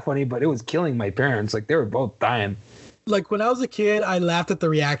like that funny, but it was killing my parents. Like, they were both dying. Like when I was a kid, I laughed at the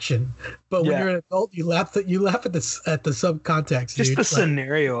reaction, but when you're an adult, you laugh at the subcontext. Just dude. the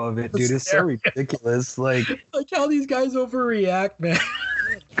scenario of it, dude. It's so ridiculous. Like how these guys overreact, man.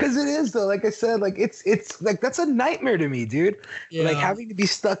 Because it is though. Like I said, like it's like that's a nightmare to me, dude. Yeah. Like having to be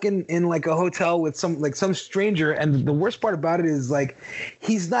stuck in like a hotel with some stranger, and the worst part about it is like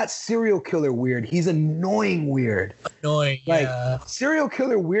he's not serial killer weird. He's annoying weird. Like serial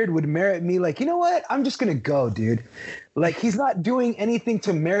killer weird would merit me like, you know what? I'm just gonna go, dude. Like he's not doing anything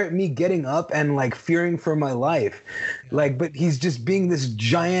to merit me getting up and like fearing for my life. Like, but he's just being this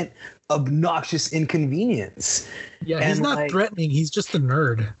giant obnoxious inconvenience. Yeah, and he's not like, threatening. He's just a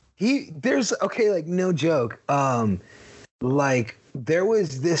nerd. Like no joke. Like there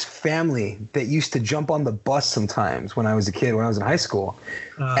was this family that used to jump on the bus sometimes when I was a kid, when I was in high school,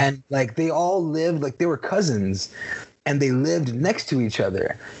 and like they all lived like they were cousins, and they lived next to each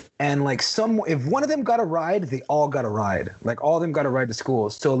other. And like if one of them got a ride, they all got a ride. Like all of them got a ride to school.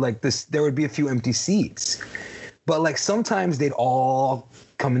 So like there would be a few empty seats, but like sometimes they'd all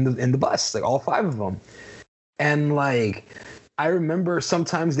come in the bus, like all five of them. And like I remember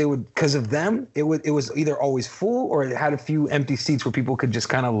sometimes they would, because of them, it was either always full or it had a few empty seats where people could just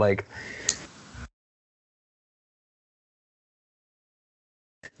kind of like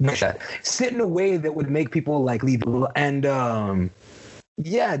sit in a way that would make people like leave. And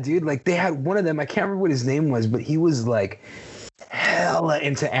yeah, dude, like they had one of them, I can't remember what his name was, but he was like hella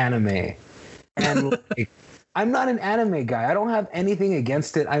into anime. And like, I'm not an anime guy. I don't have anything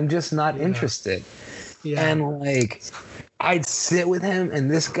against it. I'm just not interested. Yeah. And like I'd sit with him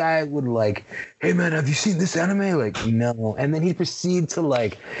and this guy would like, hey man, have you seen this anime? Like, no. And then he'd proceed to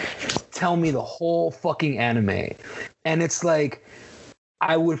like tell me the whole fucking anime. And it's like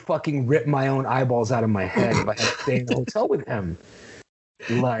I would fucking rip my own eyeballs out of my head if I had to stay in the hotel with him.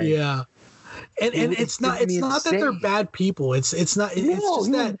 Like, yeah. And it's not that they're bad people. It's just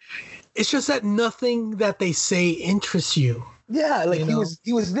that nothing that they say interests you. Yeah, like he was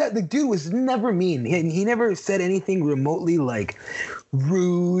the dude was never mean. He never said anything remotely like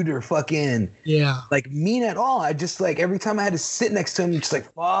rude or fucking like mean at all. I just like every time I had to sit next to him, just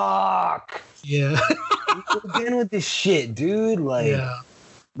like fuck. Yeah. Again with this shit, dude. Like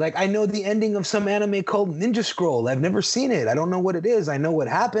like I know the ending of some anime called Ninja Scroll. I've never seen it. I don't know what it is. I know what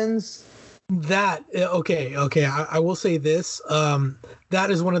happens. That okay. I will say this. That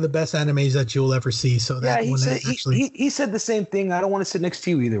is one of the best animes that you'll ever see. So that he said the same thing. I don't want to sit next to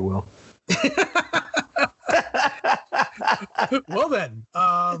you either, Will. Well then,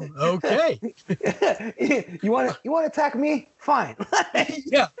 okay. You want to attack me? Fine.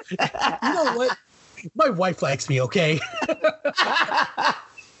 Yeah. You know what? My wife likes me. Okay.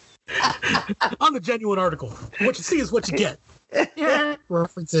 I'm a genuine article. What you see is what you get. Yeah,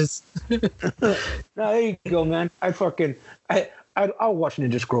 references. No, there you go, man. I'll watch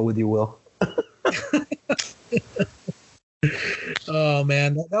Ninja Scroll with you, Will. Oh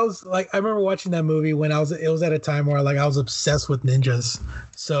man, that was like I remember watching that movie when it was at a time where like I was obsessed with ninjas.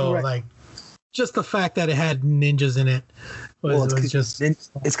 So like just the fact that it had ninjas in it was just it's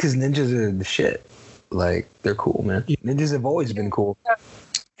because ninjas are the shit. Like they're cool, man. Ninjas have always been cool.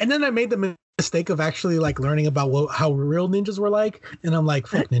 And then I made the mistake of actually like learning about how real ninjas were like, and I'm like,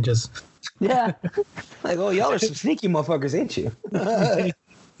 fuck ninjas. Yeah, like y'all are some sneaky motherfuckers, ain't you?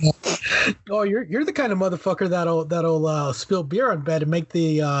 Oh, you're the kind of motherfucker that'll spill beer on bed and make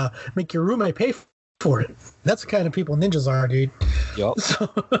your roommate pay for it. That's the kind of people ninjas are, dude. Yup.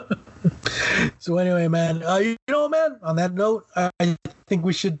 So anyway, man, man, on that note, I think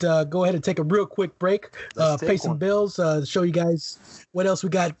we should go ahead and take a real quick break, pay some bills, show you guys what else we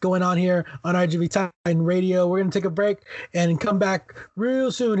got going on here on RGV Titan Radio. We're going to take a break and come back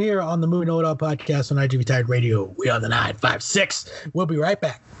real soon here on the Movie Know-It-All podcast on RGV Titan Radio. We are the 956. We'll be right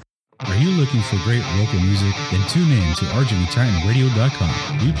back. Are you looking for great local music? Then tune in to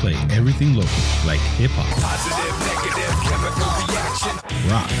RGVTitanRadio.com. We play everything local, like hip-hop, positive, negative, chemical reaction,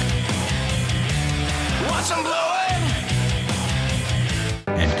 rock, watch them blowing,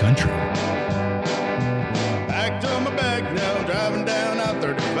 and country. Back to my bag now, driving down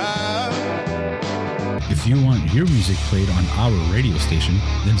I-35. you want your music played on our radio station,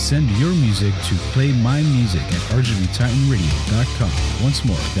 then send your music to playmymusic@rgvtitanradio.com. Once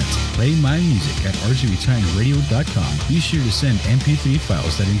more, that's playmymusic@rgvtitanradio.com. Be sure to send MP3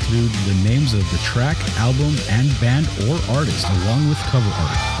 files that include the names of the track, album, and band or artist, along with cover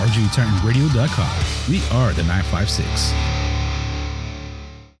art. rgvtitanradio.com. We are the 956.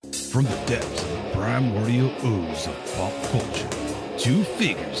 From the depths of the primordial ooze of pop culture, two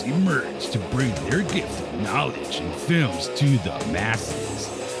figures emerge to bring their gift of knowledge and films to the masses.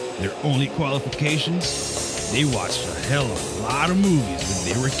 Their only qualifications? They watched a hell of a lot of movies when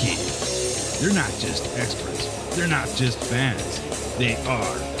they were kids. They're not just experts. They're not just fans. They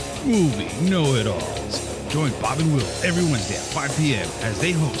are movie know-it-alls. Join Bob and Will every Wednesday at 5 p.m. as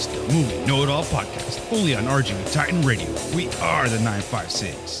they host the Movie Know-It-All podcast, only on RGV Titan Radio. We are the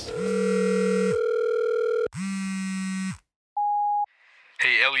 956.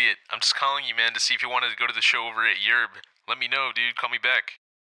 Hey, Elliot, I'm just calling you, man, to see if you wanted to go to the show over at Yerb. Let me know, dude. Call me back.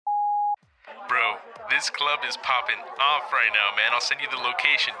 Bro, this club is popping off right now, man. I'll send you the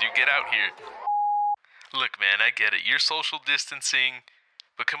location, dude. Get out here. Look, man, I get it. You're social distancing.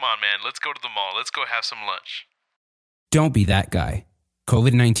 But come on, man. Let's go to the mall. Let's go have some lunch. Don't be that guy.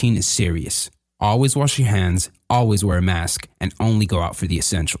 COVID-19 is serious. Always wash your hands, always wear a mask, and only go out for the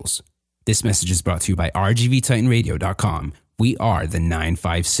essentials. This message is brought to you by rgvtitanradio.com. We are the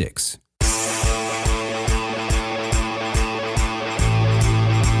 956.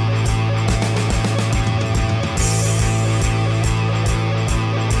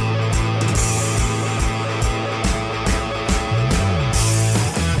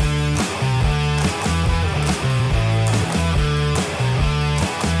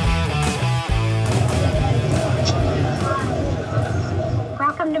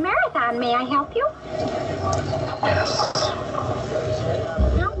 Welcome to Marathon. May I help you? Yes.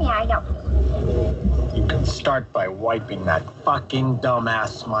 How may I help you? You can start by wiping that fucking dumbass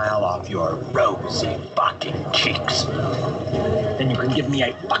smile off your rosy fucking cheeks. Then you can give me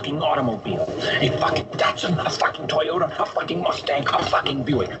a fucking automobile, a fucking Datsun, a fucking Toyota, a fucking Mustang, a fucking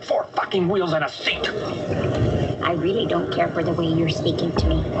Buick, 4 fucking wheels and a seat. I really don't care for the way you're speaking to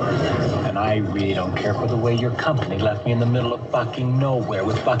me. And I really don't care for the way your company left me in the middle of fucking nowhere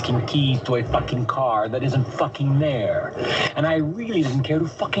with fucking keys to a fucking car that isn't fucking there. And I really didn't care to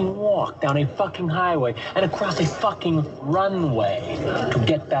fucking walk down a fucking highway and across a fucking runway to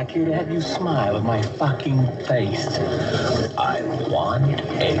get back here to have you smile at my fucking face. I want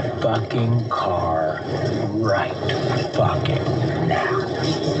a fucking car right fucking now.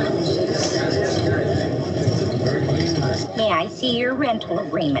 May I see your rental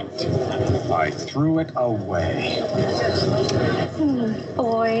agreement? I threw it away.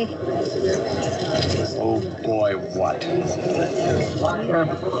 Boy, Oh boy, what? you're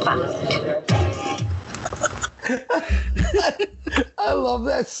fucked. I love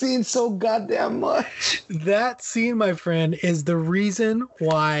that scene so goddamn much. That scene, my friend, is the reason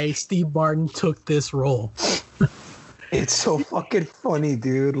why Steve Martin took this role. It's so fucking funny,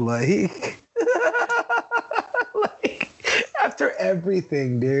 dude. Like after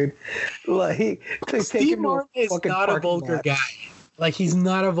everything, dude. Like Steve Martin is not a vulgar guy. Like, he's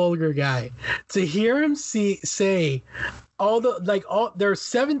not a vulgar guy. To hear him say there's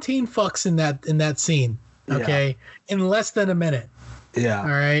 17 fucks in that scene. Okay, in less than a minute. Yeah. All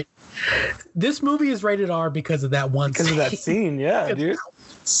right. This movie is rated R because of that one. Because of that scene, yeah, dude.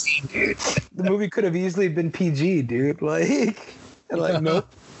 The movie could have easily been PG, dude. Nope.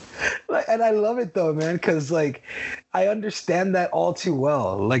 And I love it though, man, because I understand that all too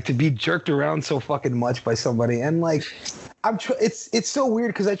well. Like, to be jerked around so fucking much by somebody, and it's so weird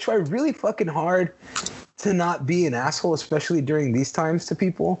because I try really fucking hard to not be an asshole, especially during these times to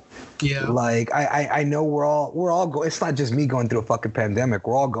people. Yeah. Like, I know we're all going. It's not just me going through a fucking pandemic.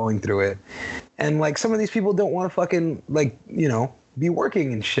 We're all going through it, and some of these people don't want to fucking be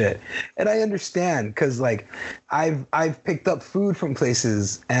working and shit. And I understand, because I've picked up food from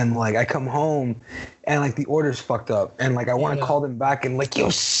places, and I come home and the order's fucked up, and I want to call them back and you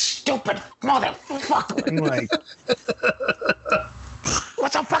stupid motherfucker, and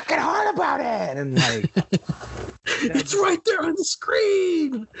what's so fucking hard about it? And it's right there on the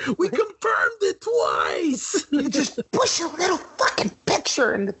screen. We confirmed it twice. You just push a little fucking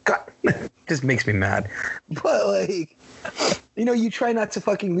picture in the gut. Just makes me mad. But you know, you try not to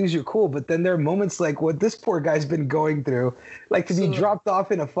fucking lose your cool, but then there are moments like what this poor guy's been going through, like to be dropped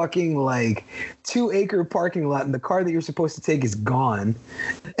off in a fucking like 2-acre parking lot, and the car that you're supposed to take is gone.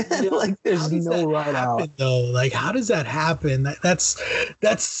 Like there's no ride out. Though, like, how does that happen? That's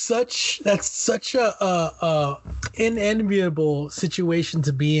such a inenviable situation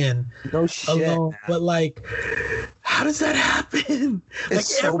to be in. No shit, alone, man. but like, how does that happen? It's like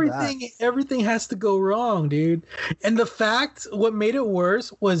so everything has to go wrong, dude. And the fact, what made it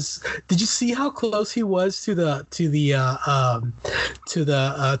worse was, did you see how close he was to the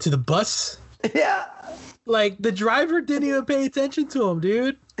bus? Yeah. Like the driver didn't even pay attention to him,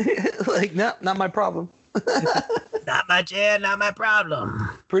 dude. Like, no, not my problem. Not my chair, not my problem.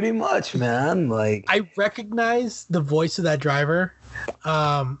 Pretty much, man. Like, I recognize the voice of that driver,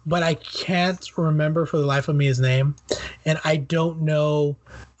 but I can't remember for the life of me his name, and I don't know.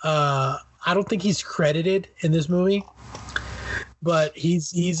 I don't think he's credited in this movie, but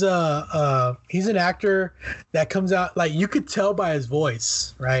he's an actor that comes out, like, you could tell by his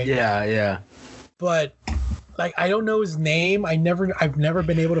voice, right? yeah. But like, I don't know his name. I've never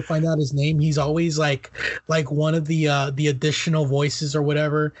been able to find out his name. He's always like one of the additional voices or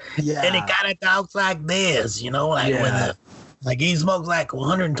whatever. Yeah. And it kind of talks like this, you know, like like he smokes like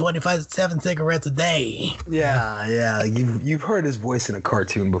 127 cigarettes a day. Yeah. You've heard his voice in a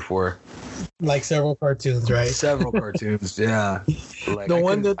cartoon before. Like several cartoons, right? Several cartoons, yeah. Like, the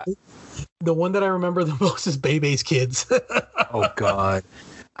one that I remember the most is Bebe's Kids. Oh God.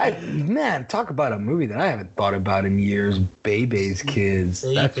 Talk about a movie that I haven't thought about in years. Bebe's Kids.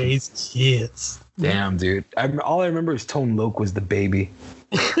 Bebe's Kids. Damn, dude. All I remember is Tone Loc was the baby.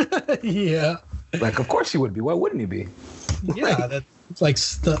 Yeah. Like, of course he would be. Why wouldn't he be? Yeah, that's like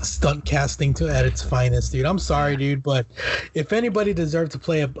stunt casting at its finest, dude. I'm sorry, dude, but if anybody deserved to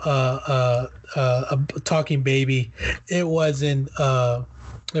play a talking baby, it wasn't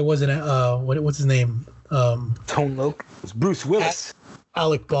what's his name? Tone Loc. It was Bruce Willis.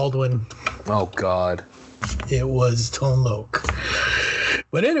 Alec Baldwin. Oh God. It was Tone Loc.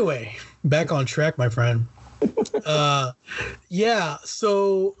 But anyway, back on track, my friend. Yeah,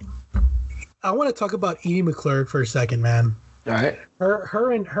 so I want to talk about Edie McClurg for a second, man. All right.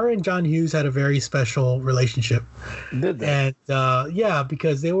 Her and John Hughes had a very special relationship. Did they? And yeah,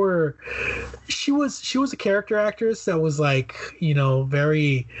 because she was a character actress that was like, you know,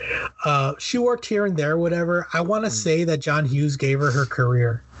 very she worked here and there, whatever. I want to say that John Hughes gave her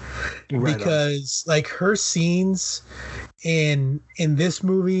career. Right, because like her scenes in this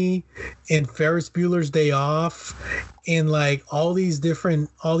movie, in Ferris Bueller's Day Off, in like all these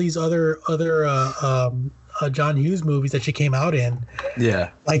other John Hughes movies that she came out in.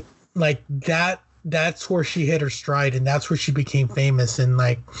 Yeah. Like that's where she hit her stride, and that's where she became famous, and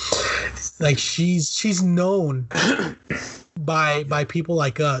like she's known by people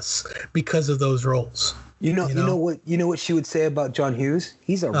like us because of those roles. You know what she would say about John Hughes?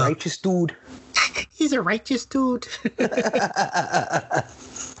 He's a righteous dude. He's a righteous dude.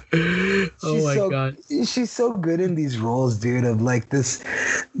 Oh my God. She's so good in these roles, dude, of like this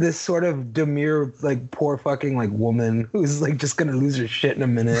sort of demure, like poor fucking like woman who's like just gonna lose her shit in a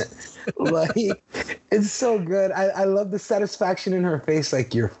minute. Like, it's so good. I love the satisfaction in her face,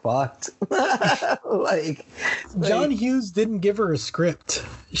 like, you're fucked. like John Hughes didn't give her a script.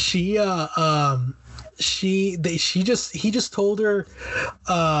 He just told her,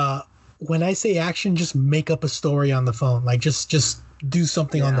 when I say action, just make up a story on the phone. Like just do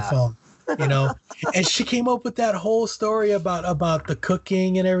something on the phone, you know? And she came up with that whole story about the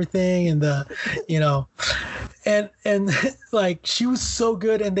cooking and everything, and the, you know, and like she was so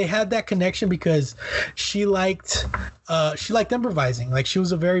good, and they had that connection because she liked improvising. Like, she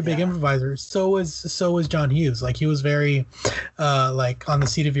was a very big improviser. So was John Hughes. Like, he was very like on the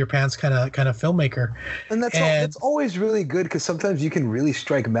seat of your pants kind of filmmaker. And that's always really good, because sometimes you can really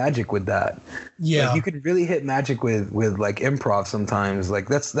strike magic with that. Yeah, like, you could really hit magic with like improv sometimes. Like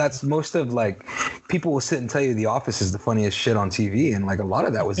that's most of, like, people will sit and tell you The Office is the funniest shit on TV, and like a lot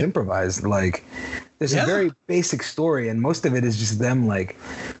of that was improvised. Like, there's a very basic story, and most of it is just them like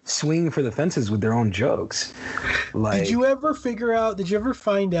swinging for the fences with their own jokes. Like, did you ever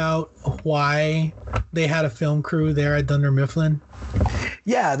find out why they had a film crew there at Dunder Mifflin?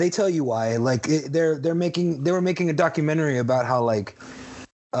 Yeah, they tell you why. Like, they were making a documentary about how, like,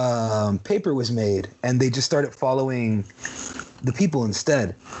 paper was made, and they just started following the people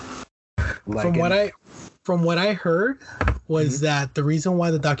instead. Like, from what I heard was that the reason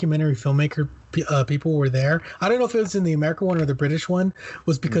why the documentary filmmaker people were there, I don't know if it was in the American one or the British one,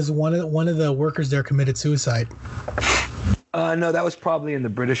 was because one of the workers there committed suicide. No, that was probably in the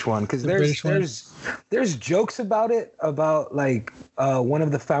British one because there's jokes about it, about like one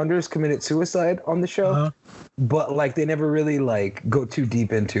of the founders committed suicide on the show, but like they never really like go too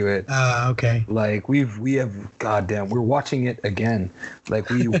deep into it. Okay. Like we have goddamn, we're watching it again. Like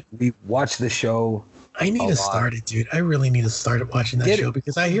we watch the show. I need to start it, dude. I really need to start watching that show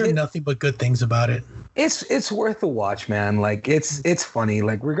because I hear nothing but good things about it. It's worth a watch, man. Like it's funny.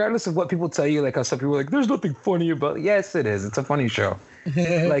 Like regardless of what people tell you, like how some people are like, there's nothing funny about it. Yes, it is. It's a funny show.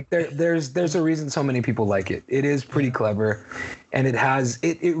 Like there's a reason so many people like it. It is pretty clever, and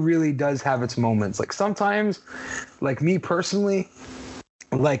it really does have its moments. Like sometimes, like me personally,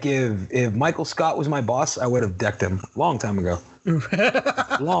 like if Michael Scott was my boss, I would have decked him a long time ago.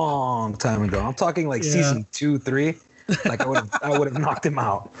 Long time ago. I'm talking like season 2, 3. Like I would have knocked him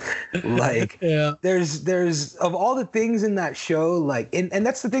out. Like there's of all the things in that show, like and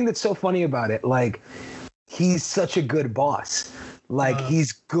that's the thing that's so funny about it. Like he's such a good boss. Like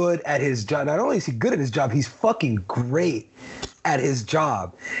he's good at his job. Not only is he good at his job, he's fucking great at his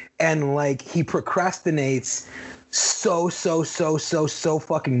job. And like he procrastinates so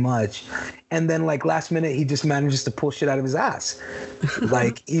fucking much, and then like last minute he just manages to pull shit out of his ass.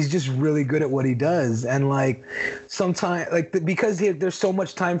 Like he's just really good at what he does, and like sometimes like because there's so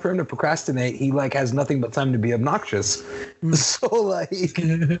much time for him to procrastinate, he like has nothing but time to be obnoxious. So like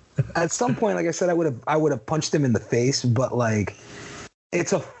at some point, like I said, I would have punched him in the face, but like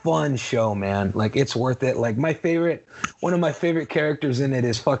it's a fun show, man. Like it's worth it. Like one of my favorite characters in it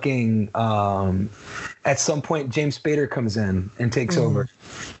is fucking at some point James Spader comes in and takes over.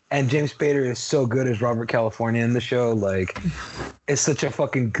 And James Spader is so good as Robert California in the show. Like it's such a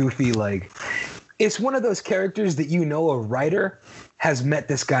fucking goofy, like it's one of those characters that a writer has met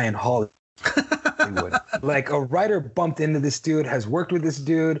this guy in Hollywood. Like a writer bumped into this dude, has worked with this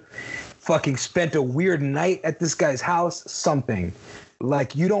dude, fucking spent a weird night at this guy's house, something.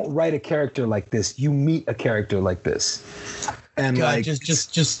 Like you don't write a character like this, you meet a character like this. And God, like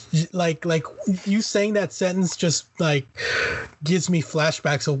just like you saying that sentence just like gives me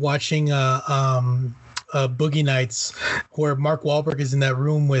flashbacks of watching Boogie Nights, where Mark Wahlberg is in that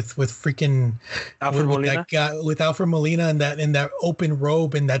room with freaking Alfred Molina? that guy, with Alfred Molina in that open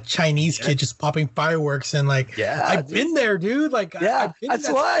robe and that Chinese kid just popping fireworks, and like I've been there, dude. Like I've been that's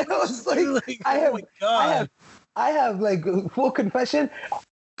why I was like oh my God. I have like full confession.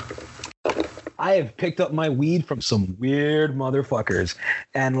 I have picked up my weed from some weird motherfuckers,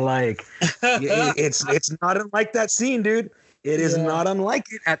 and like it's not unlike that scene, dude. It is not unlike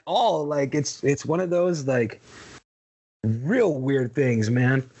it at all. Like it's one of those like real weird things,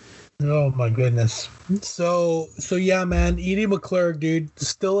 man. Oh my goodness. So yeah, man. Edie McClurg, dude,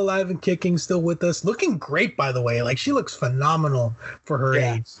 still alive and kicking, still with us, looking great, by the way. Like she looks phenomenal for her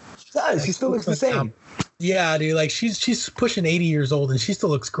age. She does. Like, she still looks the same. Yeah, dude. Like she's pushing 80 years old, and she still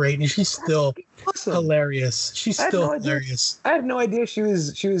looks great, and she's still hilarious. She's still hilarious. I had no idea she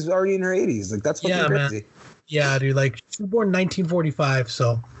was already in her 80s. Like that's fucking crazy. Man. Yeah, dude. Like she was born in 1945,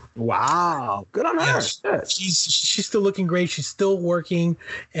 so. Wow, good on her. She's still looking great. She's still working,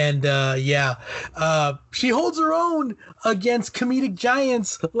 and she holds her own against comedic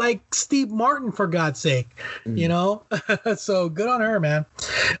giants like Steve Martin, for God's sake. You know, so good on her, man.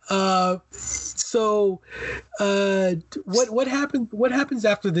 What happens? What happens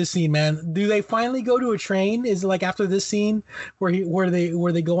after this scene, man? Do they finally go to a train? Is it like after this scene where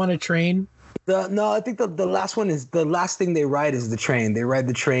they go on a train? No, I think the last one is the last thing they ride is the train. They ride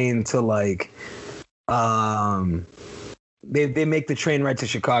the train to like, they make the train ride to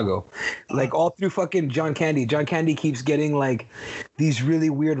Chicago, like all through fucking John Candy. John Candy keeps getting like these really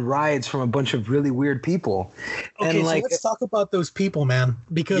weird rides from a bunch of really weird people. Okay, and like, so let's talk about those people, man,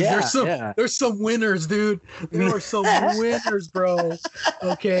 because there's some winners, dude. There are some winners, bro.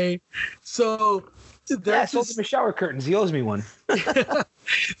 Okay, so. Sold him shower curtains. He owes me one.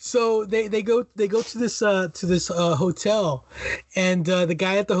 So they go to this hotel, and the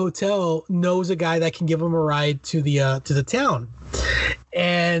guy at the hotel knows a guy that can give him a ride to the town.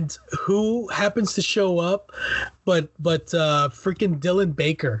 And who happens to show up but freaking Dylan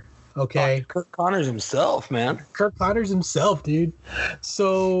Baker. Okay. Kirk Connors himself, man. Kirk Connors himself, dude.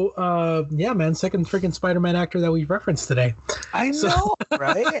 So, yeah, man, second freaking Spider-Man actor that we referenced today. I know,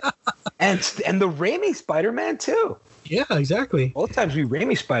 right? And the Raimi Spider-Man, too. Yeah, exactly. Both times we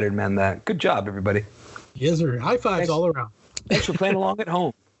Raimi Spider-Man that. Good job, everybody. Yes, sir. High fives all around. Thanks for playing along at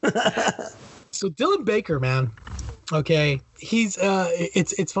home. So, Dylan Baker, man. Okay, he's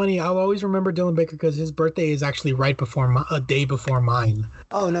it's funny. I'll always remember Dylan Baker because his birthday is actually right before a day before mine.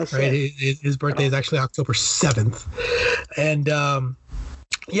 Oh no shit! Right, his birthday is actually October 7th, and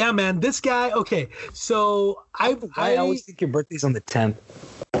Yeah, man, this guy. Okay, so I always think your birthday's on the 10th.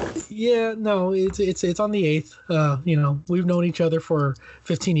 Yeah, no, it's on the 8th. You know, we've known each other for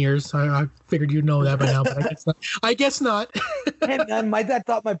 15 years. I figured you'd know that by now, but I guess not. Hey, man, my dad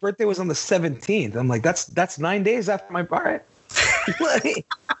thought my birthday was on the 17th. I'm like, that's 9 days after my birthday. Like,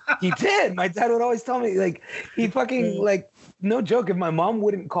 he did. My dad would always tell me, like, he fucking, like, no joke, if my mom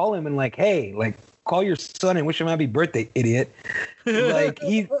wouldn't call him and like, hey, like, call your son and wish him happy birthday, idiot. Like,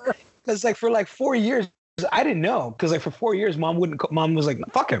 because like for like 4 years, I didn't know, because like for 4 years, mom was like,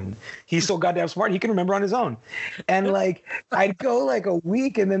 fuck him. He's so goddamn smart. He can remember on his own. And like, I'd go like a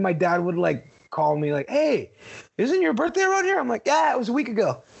week, and then my dad would like call me like, hey, isn't your birthday around here? I'm like, yeah, it was a week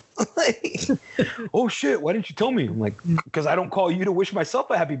ago. Like, oh shit, why didn't you tell me? I'm like, because I don't call you to wish myself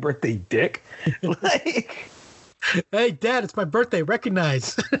a happy birthday, dick. Like, hey, Dad, it's my birthday.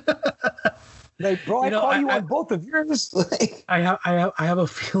 Recognize. Like, bro, I call you on both of yours. Like, I have a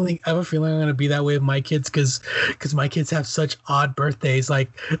feeling. I'm gonna be that way with my kids because my kids have such odd birthdays. Like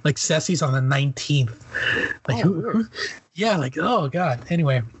Ceci's on the 19th. Like, yeah, like, oh god.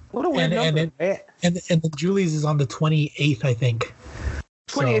 Anyway, what a weird number. And then Julie's is on the 28th, I think.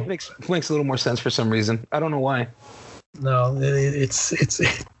 28th makes a little more sense for some reason. I don't know why. No, it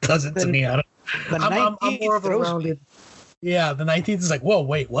doesn't to me. I'm more of a rounded. Yeah, the 19th is like, whoa,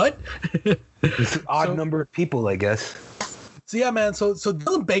 wait, what? It's an odd number of people, I guess. So yeah, man. So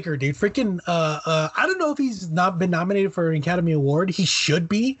Dylan Baker, dude, freaking. I don't know if he's not been nominated for an Academy Award. He should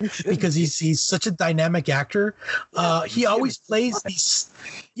be, because he's such a dynamic actor. He always plays these.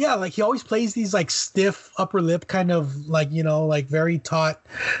 Yeah, like he always plays these like stiff upper lip kind of like, you know, like very taught,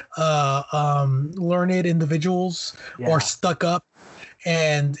 learned individuals, or stuck up.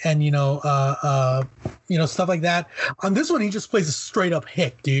 And you know stuff like that. On this one, he just plays a straight up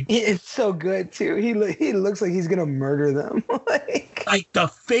hick, dude. It's so good too. He looks like he's gonna murder them. like the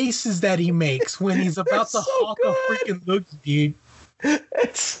faces that he makes when he's about to hawk a freaking look, dude.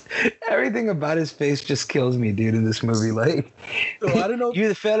 It's everything about his face just kills me, dude. In this movie, like, so I don't know. You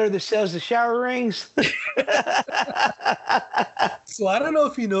the fella that sells the shower rings. So I don't know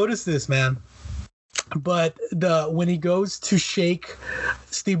if you noticed this, man. But when he goes to shake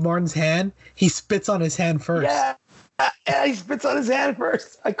Steve Martin's hand, he spits on his hand first. Yeah, he spits on his hand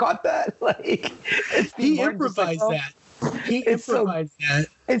first. I caught that. Like, he improvised that. He improvised that.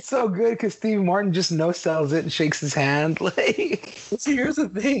 It's so good because Steve Martin just no sells it and shakes his hand. Like, see, here's the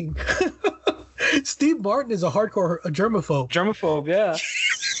thing. Steve Martin is a hardcore germaphobe. Germaphobe, yeah.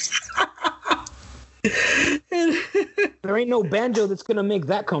 There ain't no banjo that's gonna make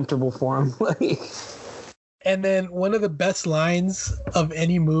that comfortable for him. Like, and then one of the best lines of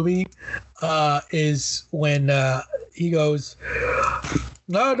any movie is when he goes,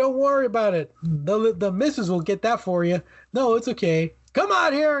 "No, don't worry about it. The missus will get that for you. No, it's okay. Come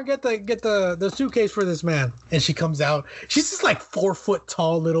out here and get the suitcase for this man." And she comes out. She's just like 4 foot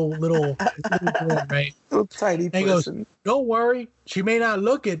tall, little girl, right? Little tiny and he person. Goes, "Don't worry. She may not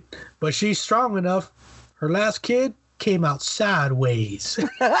look it, but she's strong enough. Her last kid came out sideways."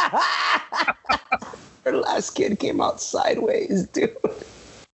 Her last kid came out sideways, dude.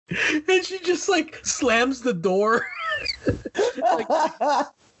 And she just like slams the door.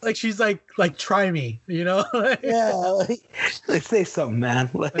 like she's like try me, you know? Yeah, like say something, man.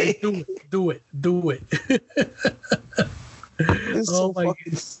 Like, do it. It's so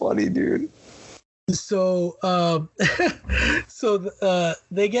fucking funny, dude. So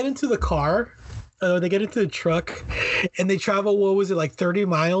they get into the car. They get into the truck, and they travel. What was it, like 30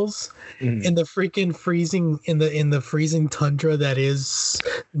 miles in the freaking freezing in the freezing tundra that is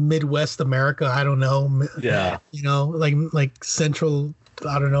Midwest America? I don't know. Yeah, you know, like central.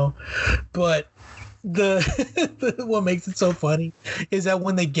 I don't know, but the what makes it so funny is that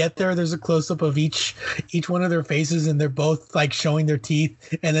when they get there, there's a close up of each one of their faces, and they're both like showing their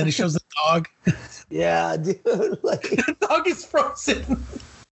teeth, and then it shows the dog. Yeah, dude. Like, the dog is frozen.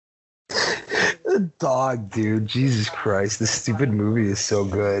 The dog, dude. Jesus Christ, this stupid movie is so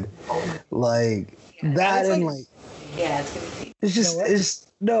good. Like that, and like, yeah, it's gonna be. It's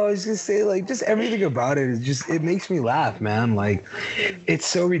just no. I was gonna say, like, just everything about it is just, it makes me laugh, man. Like, it's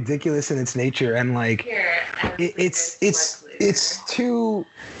so ridiculous in its nature, and like, it's too.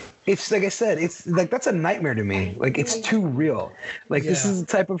 It's like I said, it's like, that's a nightmare to me. Like, it's too real. Like, this is the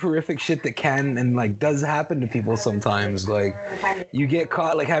type of horrific shit that can and like does happen to people sometimes. Like, you get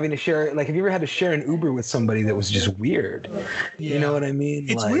caught like having to share, like, have you ever had to share an Uber with somebody that was just weird? You know what I mean?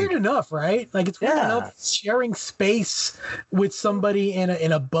 It's like, weird enough, right? Like, it's weird enough sharing space with somebody in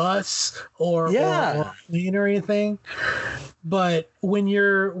a bus or plane or anything. But when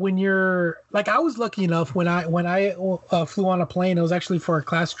you're like, I was lucky enough when I flew on a plane, it was actually for a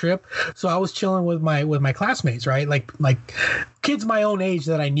class trip, so I was chilling with my classmates, right? Like kids my own age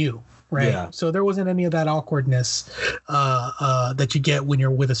that I knew, right? Yeah. So there wasn't any of that awkwardness that you get when you're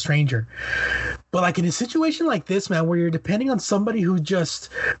with a stranger. But like in a situation like this, man, where you're depending on somebody who just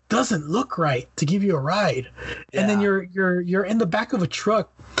doesn't look right to give you a ride, and then you're in the back of a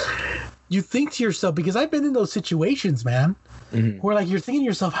truck, you think to yourself, because I've been in those situations, man. Mm-hmm. Where like you're thinking to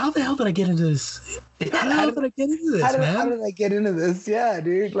yourself, how the hell did I get into this? How the hell did I get into this, man? How did I get into this? Yeah,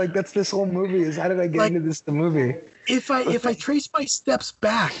 dude. Like that's this whole movie is how did I get into this? The movie. If I trace my steps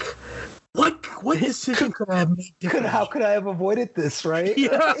back, what decision could I have made differently? How could I have avoided this? Right?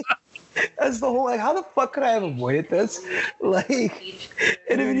 Yeah. That's the whole, like, how the fuck could I have avoided this? Like,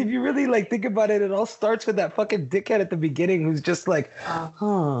 and I mean, if you really, like, think about it, it all starts with that fucking dickhead at the beginning who's just like,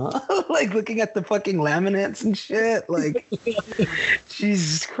 like, looking at the fucking laminates and shit. Like,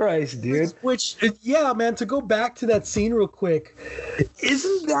 Jesus Christ, dude. Which, yeah, man, to go back to that scene real quick,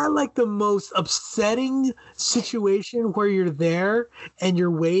 isn't that, like, the most upsetting situation where you're there and you're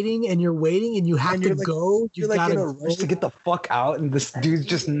waiting and you have to go? You're, like, in a rush to get the fuck out, and this dude's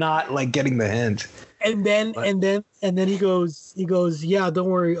just not, like, getting the hint. And then he goes, yeah, don't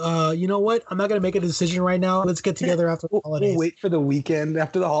worry. You know what? I'm not gonna make a decision right now. Let's get together after the holidays. We'll wait for the weekend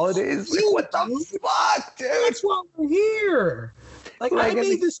after the holidays. Like, what the fuck, dude? That's why we're here. Like I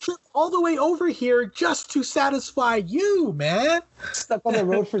made this trip all the way over here just to satisfy you, man. Stuck on the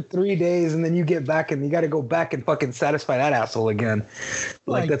road for 3 days, and then you get back, and you got to go back and fucking satisfy that asshole again.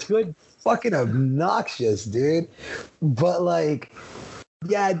 Like that's good. Fucking obnoxious, dude. But like.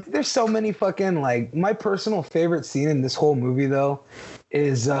 Yeah, there's so many fucking, like, my personal favorite scene in this whole movie, though,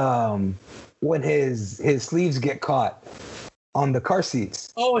 is when his sleeves get caught on the car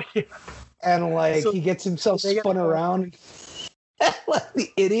seats. Oh, yeah. And, like, so he gets himself spun around. Like,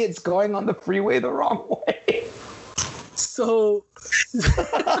 the idiot's going on the freeway the wrong way. So...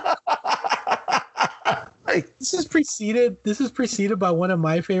 This is preceded by one of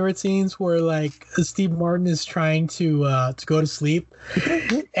my favorite scenes where like Steve Martin is trying to go to sleep,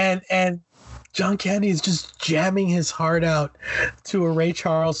 and John Candy is just jamming his heart out to a Ray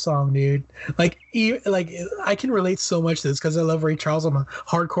Charles song, dude. Like I can relate so much to this because I love Ray Charles. I'm a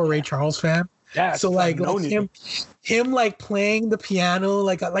hardcore Ray Charles fan. Yeah. So like him like playing the piano,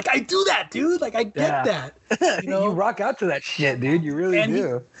 like I do that, dude. Like I get that. You know? You rock out to that shit, dude. You really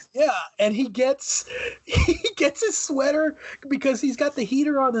do. And he gets his sweater because he's got the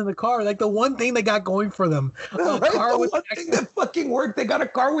heater on in the car. Like the one thing they got going for them. Right, the one thing that fucking worked. They got a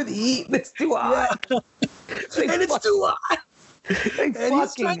car with heat. It's too hot. Yeah. And it's too hot. Like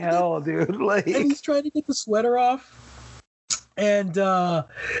fucking hell, dude. Like, and he's trying to get the sweater off. And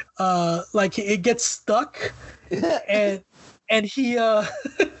like it gets stuck, and he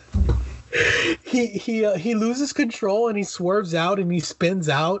he loses control and he swerves out and he spins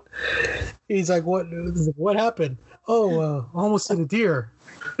out. He's like, "What happened? Oh, almost hit a deer."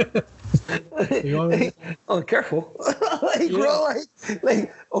 Oh, careful! Bro,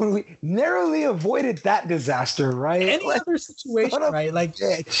 only narrowly avoided that disaster, right? Any other situation, right? Like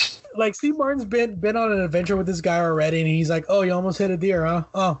Steve Martin's been on an adventure with this guy already, and he's like, "Oh, you almost hit a deer, huh?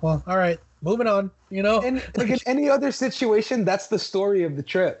 Oh, well, all right, moving on." You know, and like in any other situation, that's the story of the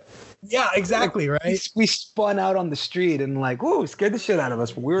trip. Yeah, exactly, right. We spun out on the street and like, whoa, scared the shit out of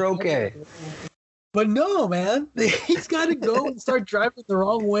us, but we're okay. But no, man, he's got to go and start driving the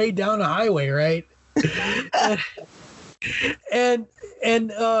wrong way down a highway, right? and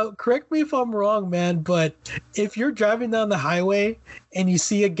correct me if I'm wrong, man, but if you're driving down the highway and you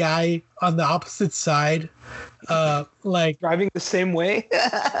see a guy on the opposite side, like driving the same way,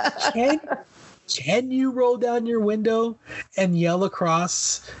 can you roll down your window and yell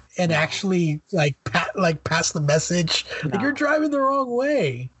across and actually pass the message? No. Like, you're driving the wrong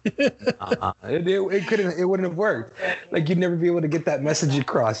way. It couldn't. It wouldn't have worked. Like, you'd never be able to get that message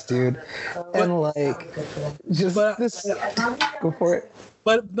across, dude. And like, go for it.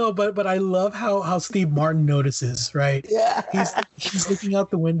 But I love how Steve Martin notices, right? Yeah. He's looking out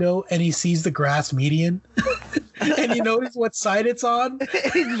the window and he sees the grass median. And he notices what side it's on.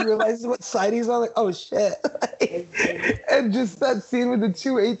 He realizes what side he's on. Like, oh shit! And just that scene with the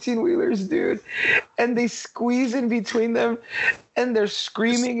two 18-wheelers, dude, and they squeeze in between them, and they're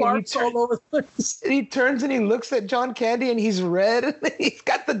screaming. And all over the place. And he turns and he looks at John Candy, and he's red, and he's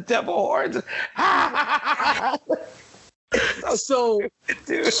got the devil horns. So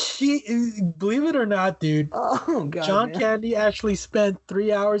believe it or not, dude. Oh god! John Candy actually spent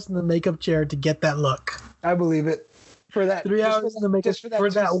 3 hours in the makeup chair to get that look. I believe it. For that 3 hours in the makeup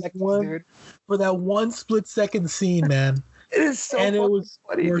for that one split second scene, man. It is so and it was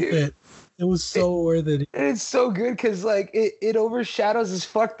funny, worth dude. it. It was so worth it. And it's so good because like it overshadows as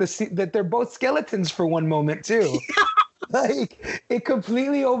fuck that they're both skeletons for one moment too. Like it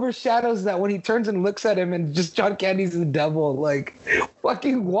completely overshadows that when he turns and looks at him and just John Candy's the devil. Like,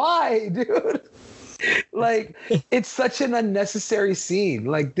 fucking why, dude? Like, it's such an unnecessary scene.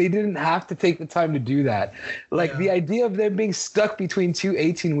 Like, they didn't have to take the time to do that. Like, the idea of them being stuck between two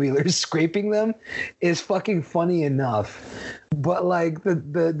 18-wheelers, scraping them, is fucking funny enough. But, like,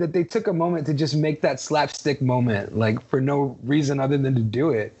 that they took a moment to just make that slapstick moment, like, for no reason other than to do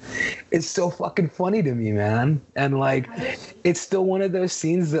it. It's so fucking funny to me, man. And, like, it's still one of those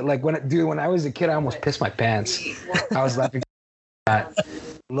scenes that, like, when I was a kid, I almost pissed my pants. I was laughing at that.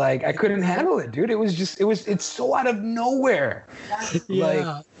 Like, I couldn't handle it, dude. It's so out of nowhere. Yeah.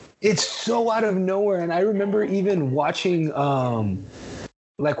 Like, it's so out of nowhere. And I remember even watching,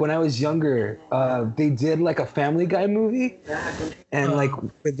 like when I was younger, they did like a Family Guy movie, and like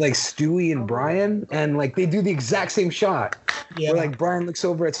with like Stewie and Brian, and like they do the exact same shot. Yeah. Where like Brian looks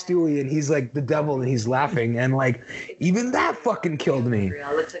over at Stewie and he's like the devil and he's laughing, and like even that fucking killed me.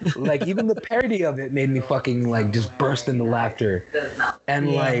 Like even the parody of it made me fucking like just burst into laughter,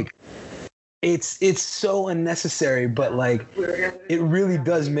 and like. It's so unnecessary, but like it really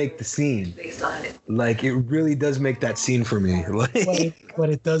does make the scene. Like it really does make that scene for me. Like,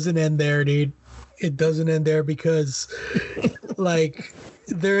 but it doesn't end there, dude. It doesn't end there because, like,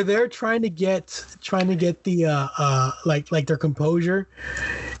 they're trying to get the like their composure,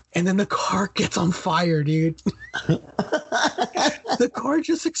 and then the car gets on fire, dude. The car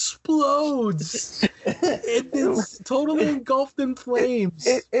just explodes. It's totally engulfed in flames.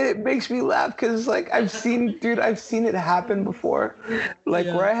 It makes me laugh because like I've seen it happen before. Like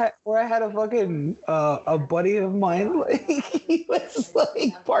where I had a fucking a buddy of mine, like he was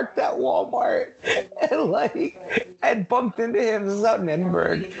like parked at Walmart and like I had bumped into him. This is out in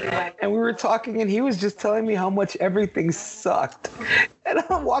Edinburgh, and we were talking and he was just telling me how much everything sucked. And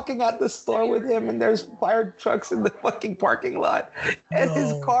I'm walking out the store with him, and there's fire trucks in the fucking parking lot, and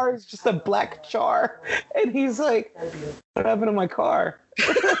his car is just a black char. And he's like, "What happened to my car?"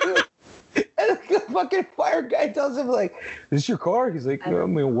 And the fucking fire guy tells him, like, "Is this your car?" He's like, "No, I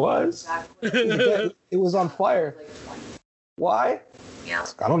mean, it was. It was on fire. Why?"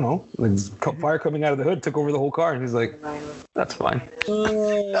 I don't know. Like fire coming out of the hood took over the whole car, and he's like, "That's fine."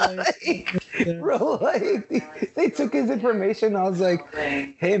 Like, bro, like they took his information. I was like,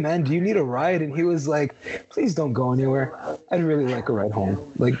 "Hey man, do you need a ride?" And he was like, "Please don't go anywhere. I'd really like a ride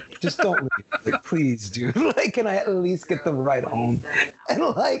home. Like, just don't leave. Like, please, dude. Like, can I at least get the ride home?" And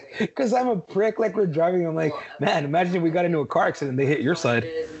like, because I'm a prick, like we're driving, I'm like, "Man, imagine if we got into a car accident and they hit your side."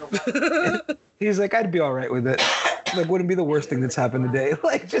 He's like, "I'd be all right with it. Like, wouldn't be the worst thing that's happened today."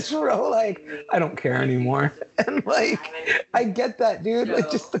 Like, just bro, like, I don't care anymore. And like, I get that, dude.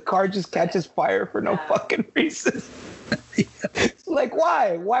 Like, just the car just catches fire for no fucking reason. Like,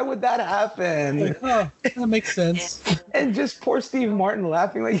 why? Why would that happen? Like, oh, that makes sense. And just poor Steve Martin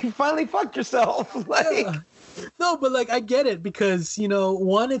laughing like, "You finally fucked yourself." Like. Yeah. No, but like I get it because, you know,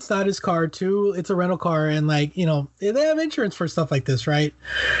 one, it's not his car, two, it's a rental car, and like, you know, they have insurance for stuff like this, right?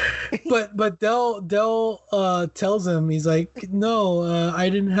 But Dell tells him, he's like, "No, I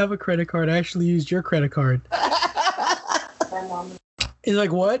didn't have a credit card. I actually used your credit card." He's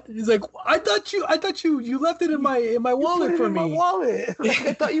like, "What?" He's like, I thought you left it in my wallet for me. My wallet. Like,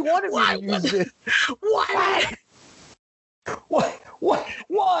 I thought you wanted me to use it. Why?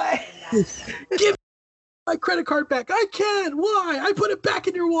 Why? Give my credit card back. I can't. Why? I put it back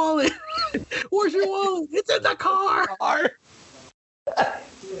in your wallet. Where's your wallet? It's in the car.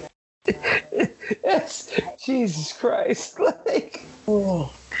 Yes. Jesus Christ. Like,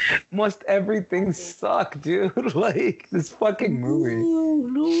 must everything suck, dude? Like, this fucking movie. No.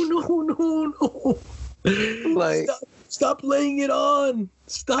 Like, stop laying it on.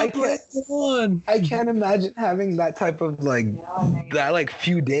 Stop laying it on. I can't imagine having that type of like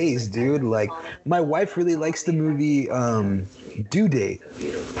few days, dude. Like, my wife really likes the movie Due Date,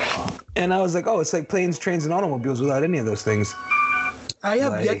 and I was like, "Oh, it's like Planes, Trains, and Automobiles without any of those things." I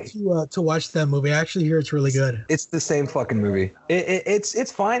have yet to watch that movie. I actually hear it's really good. It's the same fucking movie.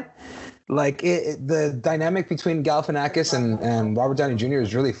 It's fine. Like the dynamic between Galifianakis and Robert Downey Jr.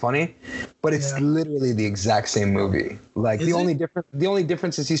 is really funny, but it's literally the exact same movie. Like the only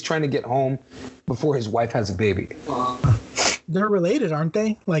difference is he's trying to get home before his wife has a baby. They're related, aren't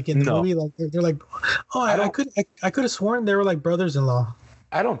they? Like in the movie, like they're like, oh, I could have sworn they were like brothers-in-law.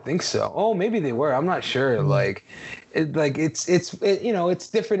 I don't think so. Oh, maybe they were. I'm not sure. Mm-hmm. It's you know, it's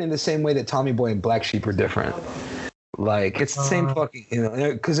different in the same way that Tommy Boy and Black Sheep are different. Like, it's the same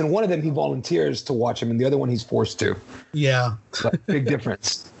fucking, because in one of them he volunteers to watch him, and the other one he's forced to. Yeah. Like, big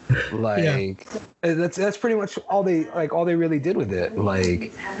difference. Like, that's pretty much all they really did with it.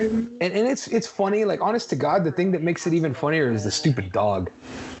 Like, and it's funny. Like, honest to God, the thing that makes it even funnier is the stupid dog.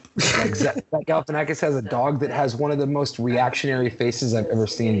 Like, Zach Galifianakis has a dog that has one of the most reactionary faces I've ever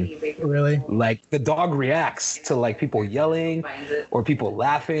seen. Really? Like, the dog reacts to like people yelling or people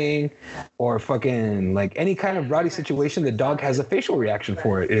laughing or fucking like any kind of rowdy situation. The dog has a facial reaction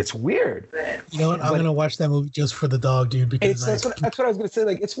for it. It's weird. You know what? I'm gonna watch that movie just for the dog, dude. Because that's what I was gonna say.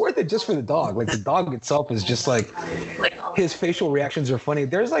 Like, it's worth it just for the dog. Like, the dog itself is just like, his facial reactions are funny.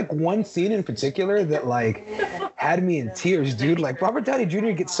 There's like one scene in particular that like had me in tears, dude. Like, Robert Downey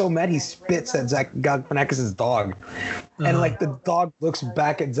Jr. gets so mad he spits at Zach Galifianakis' dog, and like the dog looks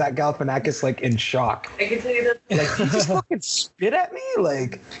back at Zach Galifianakis like in shock. I can tell you that. Like, he just fucking spit at me.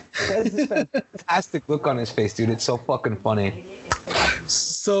 Like, that is this fantastic look on his face, dude. It's so fucking funny.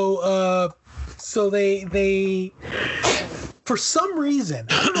 So they for some reason,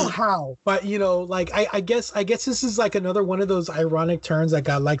 I don't know how, but like I guess this is like another one of those ironic turns that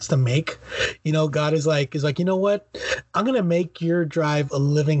God likes to make. God is like, you know what? I'm gonna make your drive a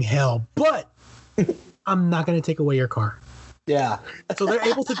living hell, but I'm not gonna take away your car. Yeah. So they're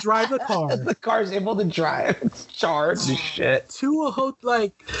able to drive the car. The car's able to drive. It's charged as shit. To a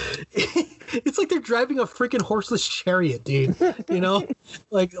like, it's like they're driving a freaking horseless chariot, dude.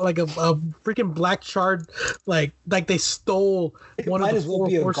 Like a freaking black charred, like they stole one of the four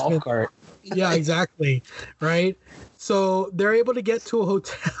horsemen. Golf cart. Yeah, exactly. Right. So they're able to get to a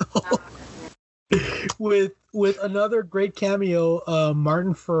hotel with another great cameo,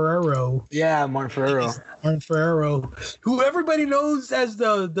 Martin Ferrero. Yeah, Martin Ferrero, who everybody knows as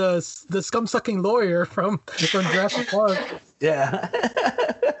the scum-sucking lawyer from Jurassic Park. Yeah.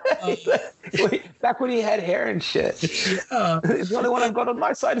 Back when he had hair and shit. Yeah. The only one I've got on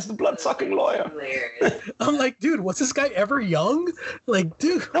my side is the blood-sucking lawyer. I'm like, dude, was this guy ever young? Like,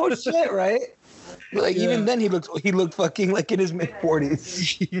 dude. No shit, right? Like, even then he looked fucking like in his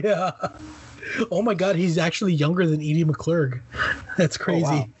mid-40s. Yeah. Oh my God, he's actually younger than Edie McClurg. That's crazy.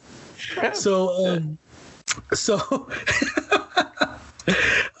 Oh, wow. So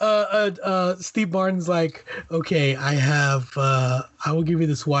Steve Martin's like, okay, I will give you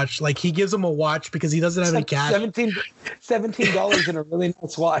this watch. Like, he gives him a watch because he doesn't have any cash. $17 in a really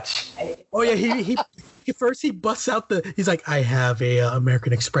nice watch. Oh yeah, he first he busts out he's like, I have a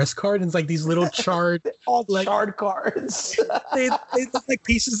American Express card, and it's like these little charred, all like, charred cards. they look like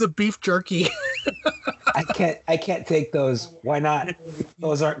pieces of beef jerky. I can't take those. Why not?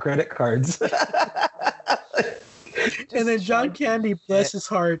 Those aren't credit cards. And then John Candy, bless his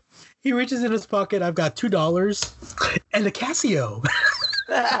heart, he reaches in his pocket. I've got $2 and a Casio.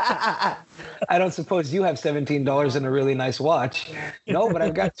 I don't suppose you have $17 and a really nice watch. No, but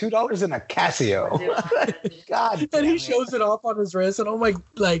I've got $2 and a Casio. God. And he shows it off on his wrist, and like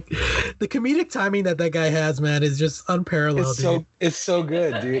the comedic timing that guy has, man, is just unparalleled. It's so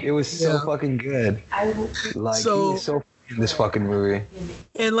good, dude. It was so fucking good. Like, he was so in this fucking movie.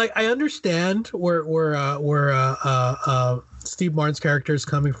 And like, I understand where Steve Martin's character is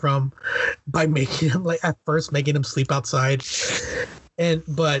coming from by making him, like, at first making him sleep outside.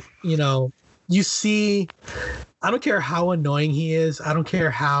 But you see, I don't care how annoying he is. I don't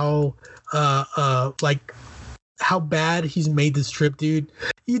care how how bad he's made this trip, dude.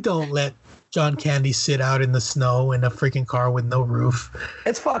 You don't let John Candy sit out in the snow in a freaking car with no roof.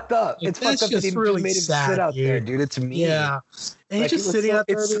 It's fucked up. It's fucked up that he really made him sit out there, dude. It's mean. Yeah. And he's just sitting out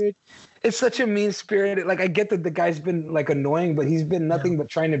there, dude. It's such a mean spirited. Like, I get that the guy's been like annoying, but he's been nothing but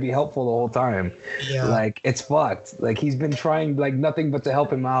trying to be helpful the whole time. Yeah. Like, it's fucked. Like, he's been trying like nothing but to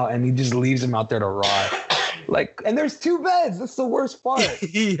help him out, and he just leaves him out there to rot. Like, and there's 2 beds. That's the worst part.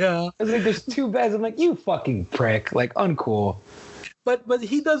 Yeah. It's like there's 2 beds. I'm like, you fucking prick. Like, uncool. But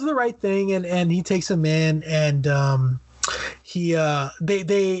he does the right thing, and he takes him in, and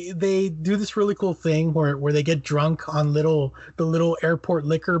they do this really cool thing where they get drunk on the little airport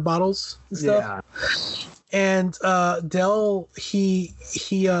liquor bottles and stuff. Yeah. And Del he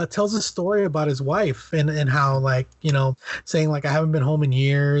tells a story about his wife and how, like, saying like, I haven't been home in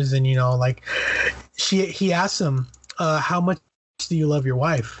years, and like he asks him, how much do you love your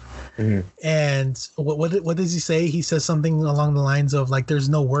wife? Mm-hmm. And what does he say? He says something along the lines of, like, there's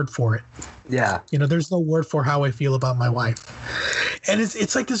no word for it. Yeah. There's no word for how I feel about my wife. And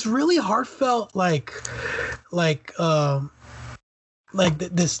it's like this really heartfelt, like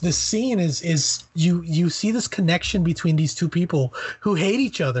this scene is you see this connection between these two people who hate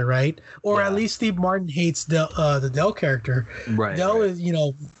each other, right? Or at least Steve Martin hates the Dell character. Right. Dell is,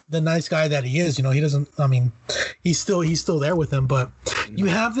 the nice guy that he is. He doesn't. I mean, he's still there with him, but you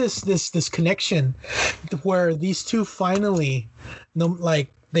have this connection where these two finally,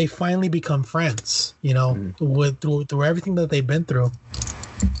 they finally become friends. With through everything that they've been through.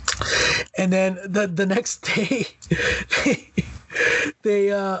 And then the next day, they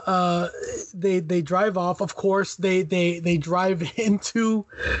drive off. Of course, they drive into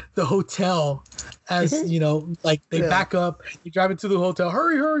the hotel as they back up. They drive into the hotel.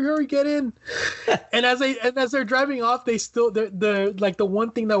 Hurry, get in! And as they're driving off, the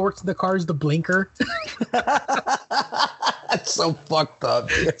one thing that works in the car is the blinker. That's so fucked up,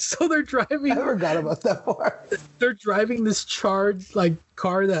 dude. So they're driving. I forgot about that part. They're driving this charged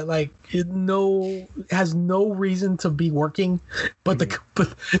car that has no reason to be working, but the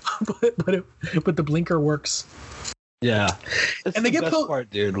blinker works. Yeah, and they get pulled. Part,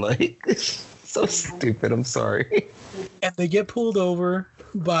 dude, so stupid. I'm sorry. And they get pulled over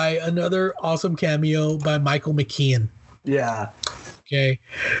by another awesome cameo by Michael McKean. Yeah. Okay.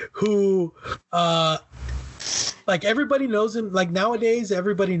 Who everybody knows him. Nowadays,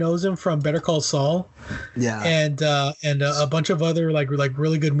 everybody knows him from Better Call Saul. Yeah. And a bunch of other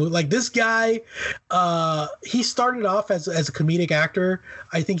really good movies. This guy, he started off as a comedic actor.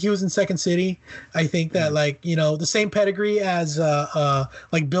 I think he was in Second City. I think that the same pedigree as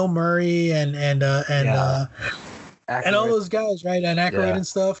Bill Murray and all those guys, right? And Aykroyd and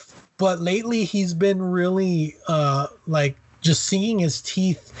stuff. But lately, he's been really just sinking his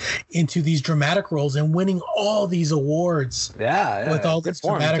teeth into these dramatic roles and winning all these awards. With all these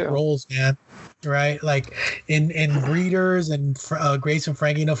dramatic roles, man. Right, in Breeders and Grace and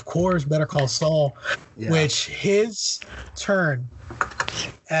Frankie, and of course Better Call Saul, which his turn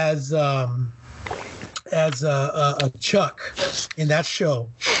as a Chuck in that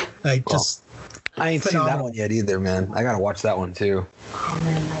show, I ain't seen that one yet either, man. I gotta watch that one too.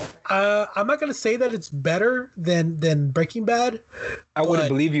 I'm not gonna say that it's better than Breaking Bad. I wouldn't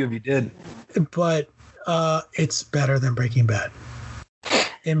believe you if you did. But it's better than Breaking Bad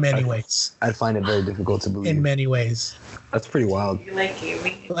in many ways. I'd find it very difficult to believe. In many ways. That's pretty wild.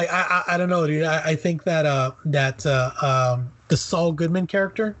 I don't know, dude. I think that the Saul Goodman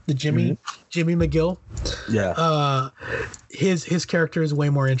character, the Jimmy McGill. Yeah. His character is way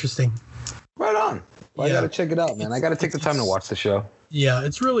more interesting. Right on. Well, I gotta check it out, man. I gotta take the time to watch the show. Yeah,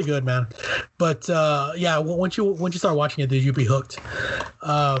 it's really good, man. But once you start watching it, dude, you'll be hooked.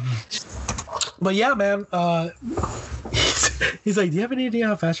 But yeah, man. He's like, do you have any idea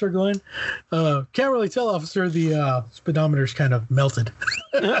how fast you're going? Can't really tell, officer. The speedometer's kind of melted.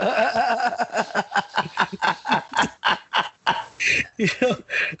 He's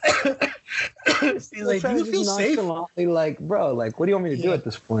like, do you feel safe? Bro, what do you want me to do at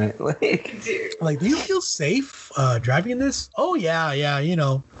this point? Do you feel safe driving this? Oh yeah, I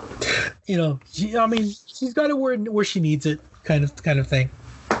mean, she's got it where she needs it, kind of thing.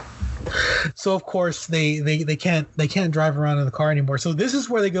 So of course they can't drive around in the car anymore. So this is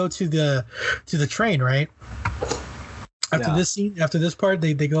where they go to the train, right? After this scene, after this part,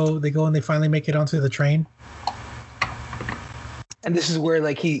 they go and they finally make it onto the train. And this is where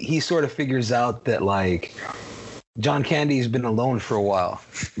he sort of figures out that John Candy's been alone for a while.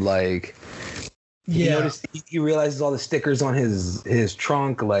 He realizes all the stickers on his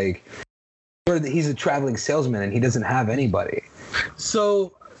trunk. He's a traveling salesman and he doesn't have anybody.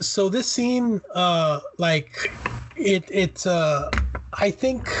 So this scene, I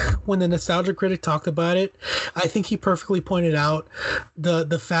think when the Nostalgia Critic talked about it, I think he perfectly pointed out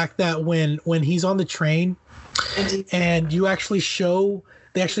the fact that when he's on the train and they actually show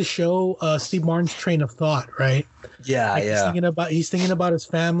Steve Martin's train of thought, right? Yeah, He's thinking about his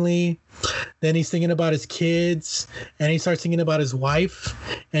family, then he's thinking about his kids, and he starts thinking about his wife,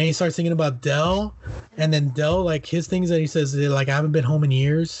 and he starts thinking about Dell, and then Dell, his things that he says, I haven't been home in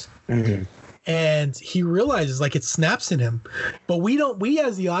years. Mm-hmm. And he realizes it snaps in him, but we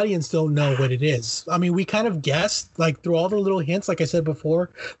as the audience don't know what it is. I mean, we kind of guessed through all the little hints, like I said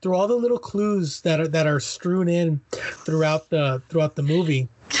before, through all the little clues that are strewn in throughout the movie,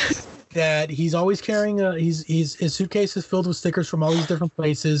 that he's always carrying his suitcase is filled with stickers from all these different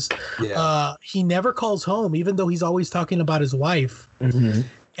places. Yeah. He never calls home, even though he's always talking about his wife. Mm-hmm.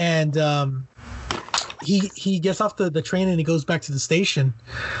 And he gets off the train and he goes back to the station.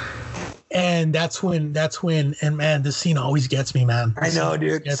 And that's when, and man, this scene always gets me, man. I know,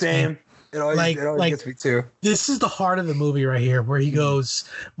 dude. Same. It always gets me too. This is the heart of the movie right here, where he goes,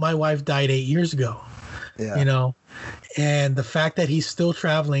 "My wife died 8 years ago." Yeah. You know, and the fact that he's still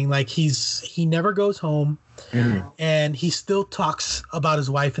traveling, like he never goes home, and he still talks about his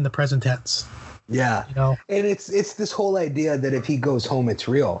wife in the present tense. Yeah. You know, and it's this whole idea that if he goes home, it's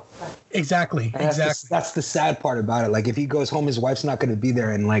real. Exactly. And that's the sad part about it. Like, if he goes home, his wife's not going to be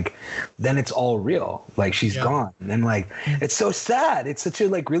there, and like, then it's all real. Like, she's gone, and like, it's so sad. It's such a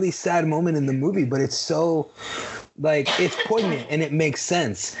like really sad moment in the movie, but it's so like it's poignant and it makes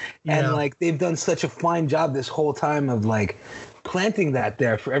sense. And like, they've done such a fine job this whole time of like planting that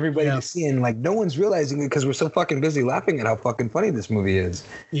there for everybody to see, and like no one's realizing it because we're so fucking busy laughing at how fucking funny this movie is.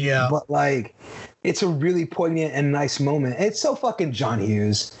 Yeah. But like, it's a really poignant and nice moment. It's so fucking John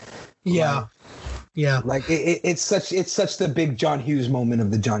Hughes. Yeah. Like, yeah. Like it's such the big John Hughes moment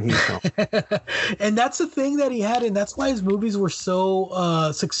of the John Hughes film. And that's the thing that he had, and that's why his movies were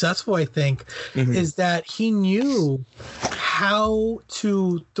so successful, I think, is that he knew how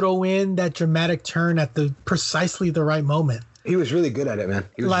to throw in that dramatic turn at precisely the right moment. He was really good at it, man.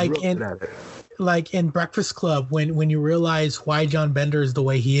 He was real good at it. Like in Breakfast Club, when you realize why John Bender is the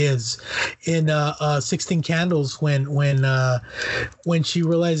way he is, in 16 Candles, when she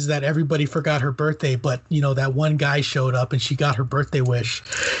realizes that everybody forgot her birthday, but you know that one guy showed up and she got her birthday wish.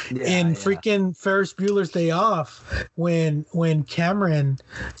 Freaking Ferris Bueller's Day Off, when Cameron,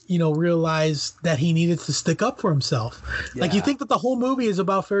 you know, realized that he needed to stick up for himself. Like, you think that the whole movie is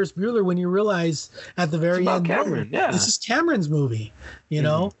about Ferris Bueller, when you realize at the very end, Cameron. This is Cameron's movie, you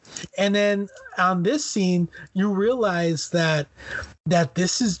know. And then on this scene, you realize that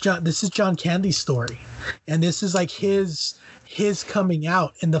this is John Candy's story, and this is like his coming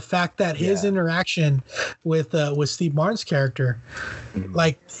out, and the fact that his interaction with Steve Martin's character,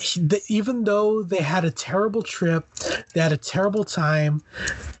 like even though they had a terrible trip, they had a terrible time,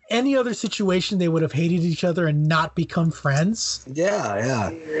 any other situation they would have hated each other and not become friends.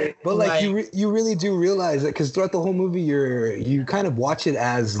 But like you really do realize that, because throughout the whole movie you kind of watch it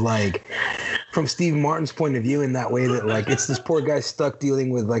as like from Steve Martin's point of view, in that way that like it's this poor guy stuck dealing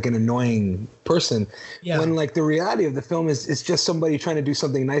with like an annoying person, when like the reality of the film is it's just somebody trying to do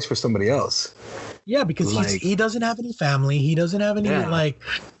something nice for somebody else. Yeah, because he doesn't have any family. He doesn't have any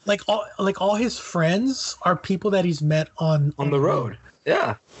like all his friends are people that he's met on the road.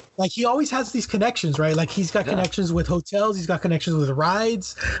 Yeah. Like, he always has these connections, right? Like, he's got connections with hotels, he's got connections with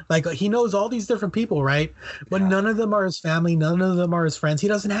rides. Like, he knows all these different people, right? But none of them are his family, none of them are his friends. He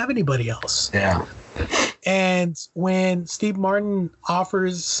doesn't have anybody else. Yeah. And when Steve Martin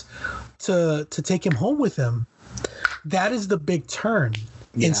offers to take him home with him, that is the big turn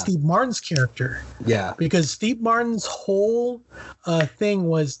in Steve Martin's character. Yeah. Because Steve Martin's whole thing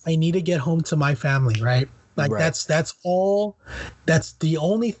was, I need to get home to my family, right? Like, that's the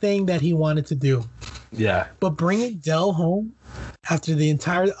only thing that he wanted to do. Yeah. But bringing Dell home after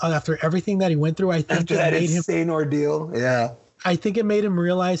everything that he went through, I think after that insane ordeal. Yeah. I think it made him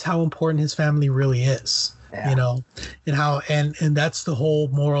realize how important his family really is. You know, and how and that's the whole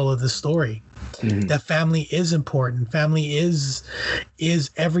moral of the story. That family is important. Family is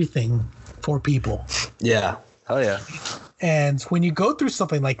everything for people. Yeah. Hell yeah. And when you go through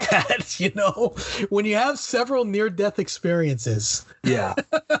something like that, you know, when you have several near-death experiences. Yeah.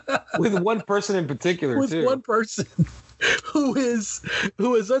 With one person in particular, with one person who is,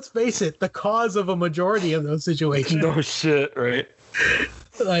 let's face it, the cause of a majority of those situations. No shit, right?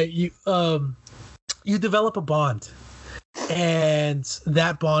 Like, you develop a bond, and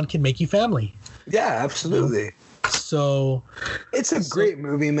that bond can make you family. Yeah, absolutely. You know? So it's a great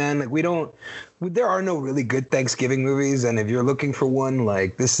movie, man. Like, there are no really good Thanksgiving movies, and if you're looking for one,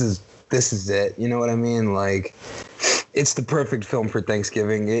 like, this is it. You know what I mean? Like, it's the perfect film for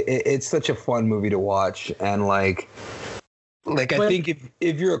Thanksgiving. It's such a fun movie to watch, and like I think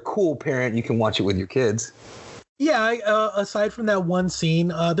if you're a cool parent, you can watch it with your kids. Yeah, aside from that one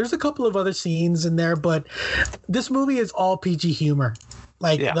scene, there's a couple of other scenes in there, but this movie is all PG humor.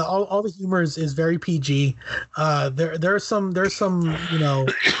 Like, all the humor is very PG. There's some you know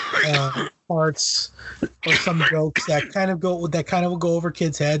parts or some jokes that kind of will go over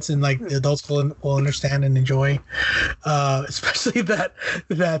kids' heads, and like the adults will understand and enjoy. Especially that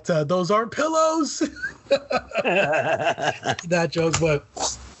those aren't pillows. That joke, but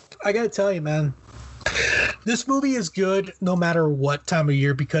I gotta tell you, man. This movie is good no matter what time of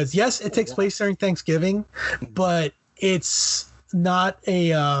year, because yes, it takes place during Thanksgiving, but it's not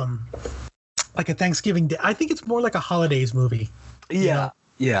a like a Thanksgiving day. I think it's more like a holidays movie. Yeah.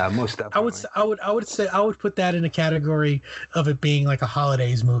 Yeah, most definitely. I would put that in a category of it being like a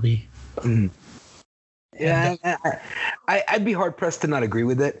holidays movie. Yeah, I'd be hard pressed to not agree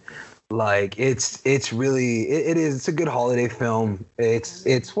with it. Like, it's really it is. It's a good holiday film.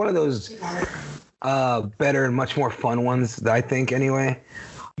 It's one of those better and much more fun ones, I think, anyway.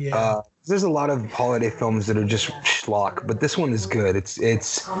 Yeah. There's a lot of holiday films that are just schlock, but this one is good.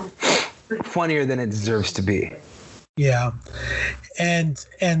 It's funnier than it deserves to be. Yeah, and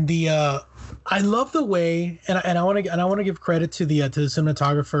the I love the way, and I want to give credit to the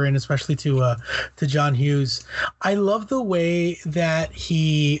cinematographer, and especially to John Hughes. I love the way that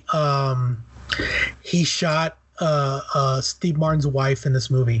he shot Steve Martin's wife in this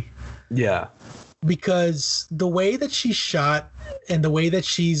movie. Yeah, because the way that she's shot and the way that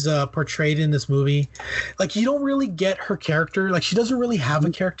she's portrayed in this movie, like, you don't really get her character. Like, she doesn't really have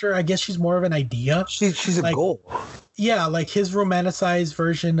a character. I guess she's more of an idea. She's a like, goal. Yeah, like his romanticized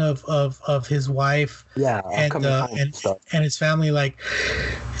version of his wife. Yeah, and his family. Like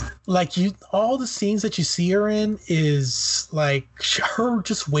you, all the scenes that you see her in is like her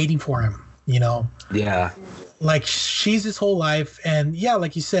just waiting for him. You know. Yeah. Like, she's his whole life, and yeah,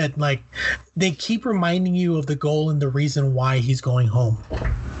 like you said, like, they keep reminding you of the goal and the reason why he's going home.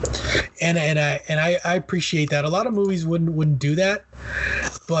 And I appreciate that. A lot of movies wouldn't do that,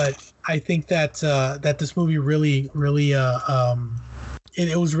 but I think that that this movie really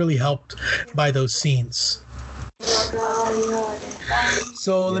it was really helped by those scenes.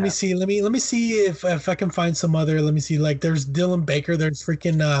 So let me see if I can find some other. Let me see. Like, there's Dylan Baker. There's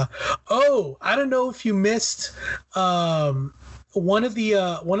freaking. I don't know if you missed. One of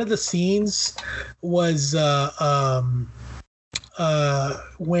the scenes was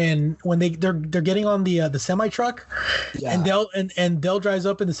when they're getting on the semi truck, and Dell drives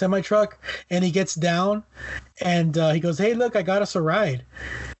up in the semi truck, and he gets down, and he goes, "Hey, look, I got us a ride."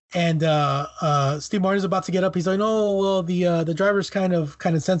 And Steve Martin's about to get up. He's like, "No, well, the driver's kind of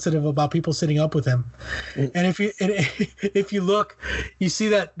sensitive about people sitting up with him." And if you look, you see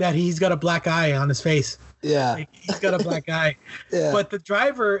that he's got a black eye on his face. Yeah, like, he's got a black eye. Yeah. But the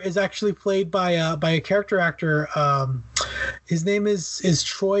driver is actually played by a character actor. His name is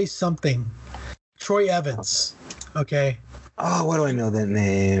Troy something, Troy Evans. Okay. Oh, what do I know that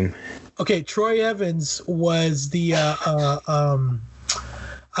name? Okay, Troy Evans was the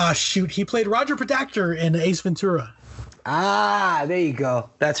he played Roger Predactor in Ace Ventura. Ah, there you go.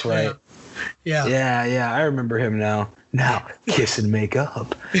 That's right. Yeah. I remember him now. Now, kiss and make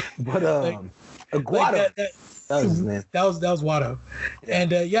up. But Aguado. That was his name. That was Watto. Yeah.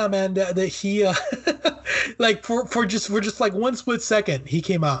 And yeah, man, that he like for just like one split second he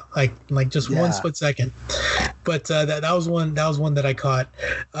came out like just one split second. But that was one that I caught.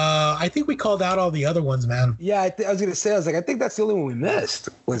 I think we called out all the other ones, man. Yeah, I was gonna say, I was like, I think that's the only one we missed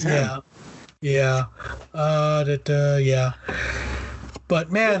was him. Yeah. Yeah. But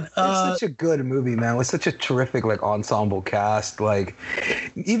man, it's such a good movie, man. With such a terrific like ensemble cast, like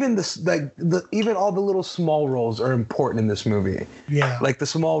even even all the little small roles are important in this movie. Yeah, like the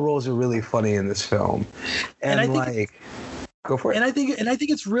small roles are really funny in this film, and I think, go for it. And I think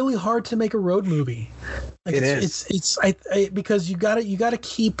it's really hard to make a road movie. Like, it's because you gotta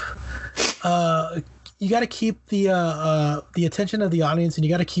keep. You got to keep the attention of the audience, and you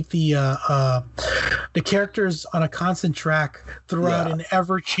got to keep the characters on a constant track throughout an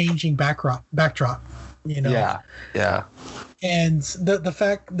ever-changing backdrop. You know. Yeah. And the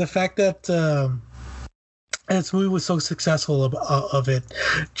fact that this movie was so successful of it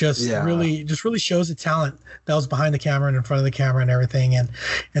really shows the talent that was behind the camera and in front of the camera and everything. And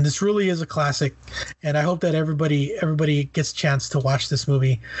this really is a classic. And I hope that everybody gets a chance to watch this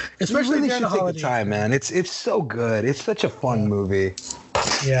movie, especially really during the holidays. Take the time, man. It's so good. It's such a fun movie.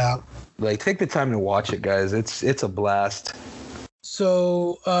 Yeah. Like, take the time to watch it, guys. It's a blast.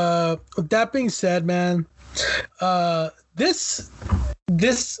 So with that being said, man, this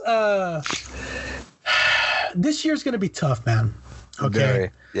year's gonna be tough, man. Okay.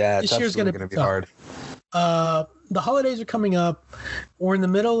 Very. Yeah, this year's gonna be hard. The holidays are coming up. We're in the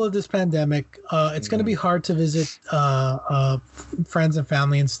middle of this pandemic. It's gonna be hard to visit friends and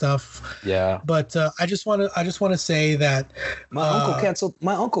family and stuff. Yeah. But I just want to say that my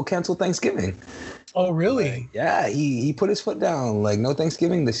uncle canceled Thanksgiving. Oh, really? Like, yeah, he put his foot down. Like, no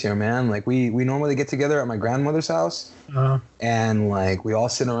Thanksgiving this year, man. Like, we normally get together at my grandmother's house, and like we all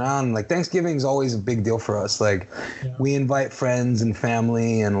sit around. Like, Thanksgiving's always a big deal for us. Like, we invite friends and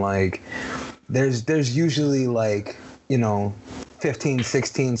family, and like there's usually like 15,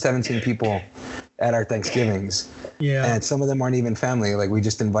 16, 17 people at our Thanksgivings. Yeah. And some of them aren't even family. Like, we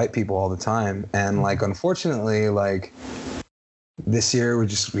just invite people all the time, and like unfortunately, like this year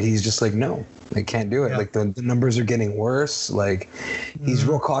he's just like, no, I can't do it. Like the numbers are getting worse. Like he's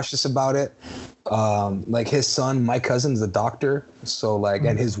real cautious about it. Like his son, my cousin's a doctor, so like,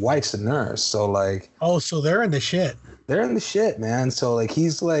 and his wife's a nurse, so like, oh, so they're in the shit. they're in the shit, man. So like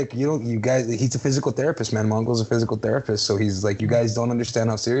he's like, you guys, he's a physical therapist, man. My uncle's a physical therapist, so he's like, you guys don't understand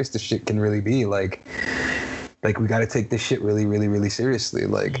how serious this shit can really be. Like we got to take this shit really, really, really seriously.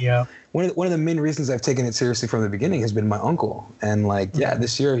 Like, yeah. One of the main reasons I've taken it seriously from the beginning has been my uncle. And like, yeah,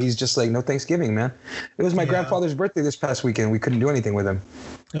 this year he's just like, no Thanksgiving, man. It was my grandfather's birthday this past weekend. We couldn't do anything with him.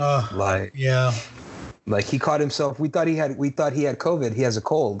 Like he caught himself. We thought he had COVID. He has a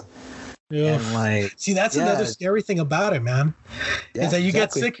cold. Yeah. And like, see, that's another scary thing about it, man. Is that you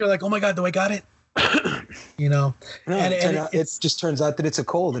get sick, you're like, oh my God, do I got it? No, and it just turns out that it's a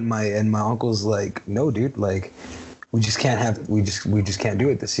cold, and my uncle's like, no, dude, like we just can't do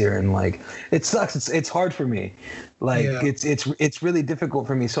it this year, and like it sucks. It's hard for me, like it's really difficult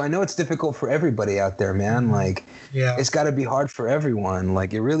for me. So I know it's difficult for everybody out there, man. Like it's got to be hard for everyone.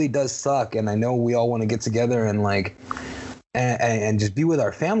 Like it really does suck, and I know we all want to get together and like. And just be with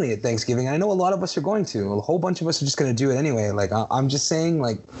our family at Thanksgiving. I know a lot of us are going to. A whole bunch of us are just going to do it anyway. Like I'm just saying,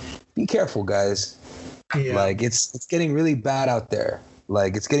 like, be careful, guys. Yeah. Like it's getting really bad out there.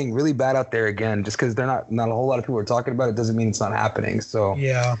 Like it's getting really bad out there again. Just because they're not a whole lot of people are talking about it doesn't mean it's not happening. So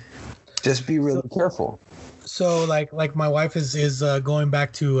just be really careful. So like my wife is going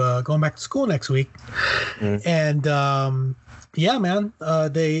back to school next week, and. Yeah, man.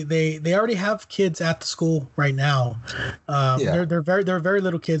 They already have kids at the school right now. They're very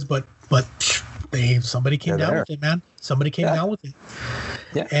little kids, but somebody came down with it, man. Somebody came down with it.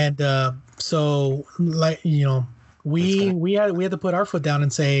 Yeah. And so like we had to put our foot down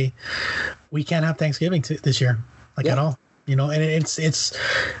and say we can't have Thanksgiving this year, at all. And it's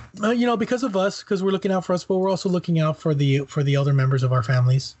because of us, because we're looking out for us, but we're also looking out for the other members of our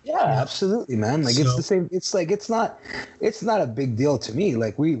families. Yeah, absolutely, man. Like it's the same. It's like it's not a big deal to me.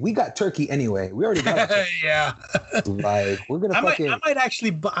 Like we got turkey anyway. We already got turkey. Yeah. Like we're gonna. I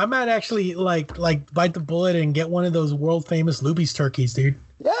might actually like bite the bullet and get one of those world famous Luby's turkeys, dude.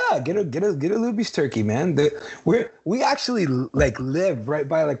 Yeah, get a Luby's turkey, man. We actually like live right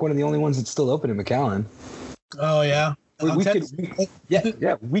by like one of the only ones that's still open in McAllen. Oh yeah. We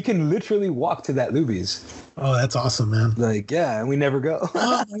can literally walk to that Luby's. Oh, that's awesome, man. Like, and we never go.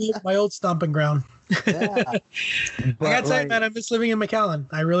 My old stomping ground. Yeah. I gotta tell you, man, I miss living in McAllen.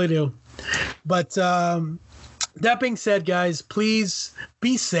 I really do. But that being said, guys, please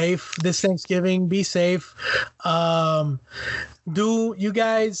be safe this Thanksgiving. Be safe. Do you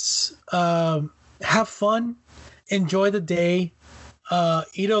guys have fun? Enjoy the day.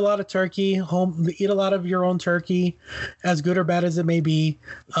 Eat a lot of turkey. Eat a lot of your own turkey, as good or bad as it may be.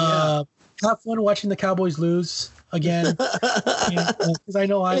 Have fun watching the Cowboys lose again, because I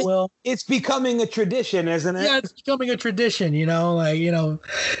know I will. It's becoming a tradition, isn't it? Yeah, it's becoming a tradition. And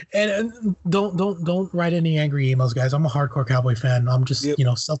don't write any angry emails, guys. I'm a hardcore Cowboy fan. I'm just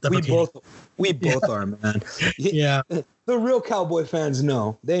self-deprecating. We both are, man. Yeah, the real Cowboy fans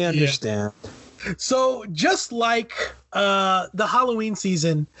know. They understand. Yeah. So just like the Halloween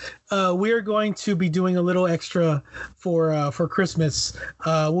season, we're going to be doing a little extra for Christmas.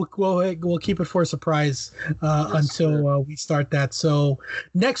 We'll keep it for a surprise until we start that. So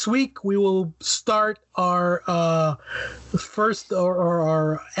next week we will start our first or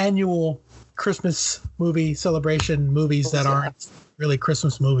our annual Christmas movie celebration movies that aren't really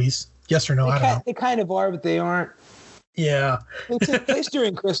Christmas movies. Yes or no? I don't know. They kind of are, but they aren't. Yeah. They take place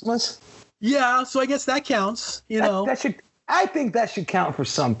during Christmas. Yeah, so I guess that counts, I think that should count for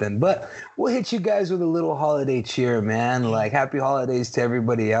something, but we'll hit you guys with a little holiday cheer, man. Like, happy holidays to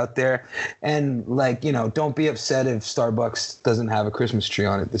everybody out there. And, like, don't be upset if Starbucks doesn't have a Christmas tree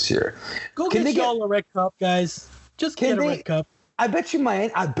on it this year. Go get y'all a red cup, guys. Just get a red cup. I bet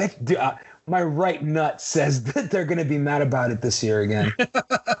my right nut says that they're going to be mad about it this year again.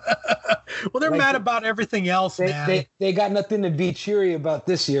 Well, they're mad about everything else, man. They got nothing to be cheery about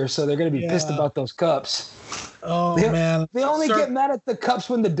this year, so they're going to be pissed about those cups. Oh, man. They only get mad at the cups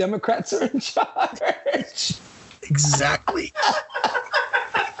when the Democrats are in charge. Exactly.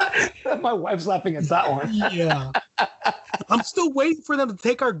 My wife's laughing at that one. Yeah. I'm still waiting for them to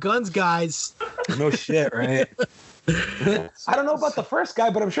take our guns, guys. No shit, right? I don't know about the first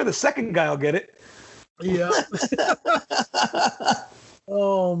guy, but I'm sure the second guy will get it. Yeah.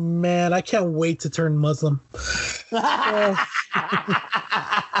 Oh man, I can't wait to turn Muslim. I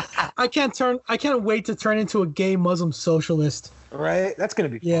can't wait to turn into a gay Muslim socialist. Right? That's gonna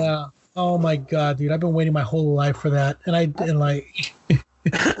be fun. Yeah. Oh my god, dude. I've been waiting my whole life for that. And I've been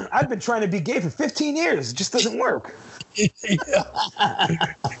trying to be gay for 15 years. It just doesn't work.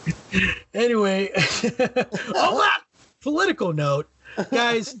 Anyway, on that political note,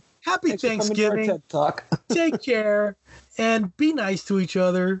 guys, happy Thanksgiving. Talk. Take care and be nice to each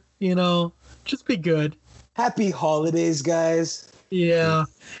other. Just be good. Happy holidays, guys. Yeah.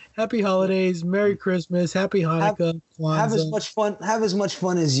 Happy holidays, Merry Christmas, Happy Hanukkah, Kwanzaa. Have as much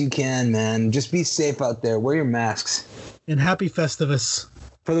fun as you can, man. Just be safe out there. Wear your masks. And Happy Festivus.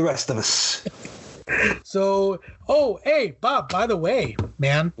 For the rest of us. So, hey, Bob, by the way,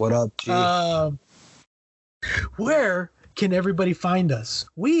 man. What up, G? Where can everybody find us?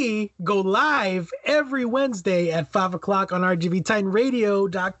 We go live every Wednesday at 5 o'clock on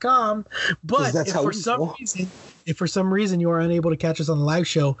RGVTitanRadio.com. But if for some reason you are unable to catch us on the live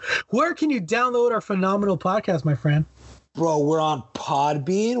show, where can you download our phenomenal podcast, my friend? Bro, we're on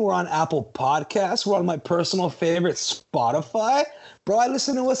Podbean. We're on Apple Podcasts. We're on my personal favorite, Spotify. Bro, I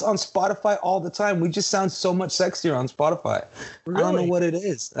listen to us on Spotify all the time. We just sound so much sexier on Spotify. Really? I don't know what it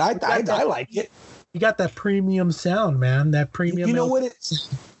is. I like it. You got that premium sound, man. That premium. You know what it is?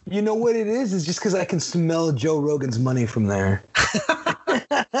 You know what it is? It's just because I can smell Joe Rogan's money from there.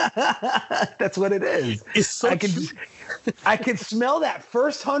 That's what it is. It's so I can smell that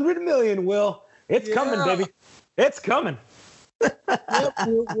first 100 million, Will. It's coming, baby. It's coming. Yep,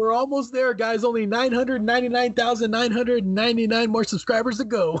 we're almost there, guys. Only 999,999 more subscribers to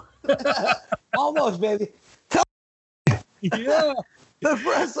go. Almost, baby. Yeah. Look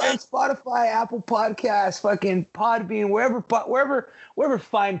for us on Spotify, Apple Podcasts, fucking Podbean, wherever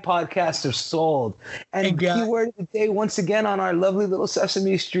fine podcasts are sold. And the keyword of the day, once again, on our lovely little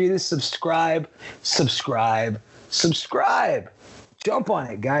Sesame Street is subscribe. Jump on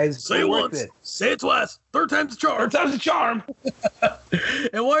it, guys. Say it once. Say it twice. Third time's the charm.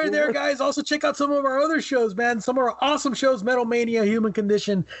 And while you're there, guys, also check out some of our other shows, man. Some of our awesome shows, Metal Mania, Human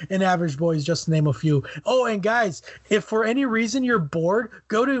Condition, and Average Boys, just to name a few. Oh, and guys, if for any reason you're bored,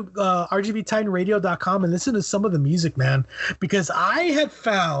 go to RGVTitanRadio.com and listen to some of the music, man. Because I had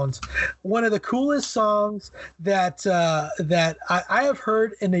found one of the coolest songs that I have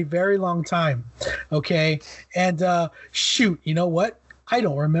heard in a very long time. Okay? And shoot, you know what? I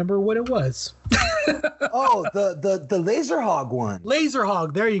don't remember what it was. Oh, the Laser Hog one. Laser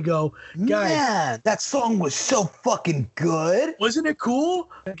Hog, there you go. Guys, man, that song was so fucking good. Wasn't it cool?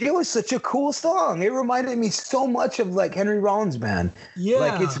 It was such a cool song. It reminded me so much of like Henry Rollins Band. Yeah.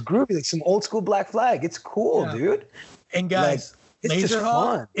 Like it's groovy, like some old school Black Flag. It's cool, dude. And guys, like, Laser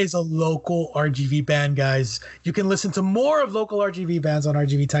Hog is a local RGV band, guys. You can listen to more of local RGV bands on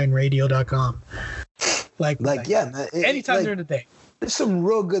RGVTitanRadio.com. Like yeah, man, anytime during the day. There's some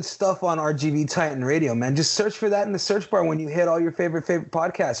real good stuff on RGV Titan Radio, man. Just search for that in the search bar when you hit all your favorite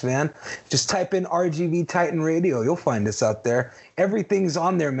podcasts, man. Just type in RGV Titan Radio. You'll find us out there. Everything's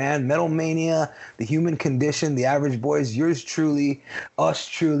on there, man. Metal Mania, The Human Condition, The Average Boys, yours truly, us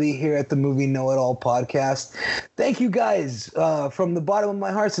truly here at the Movie Know-It-All podcast. Thank you guys from the bottom of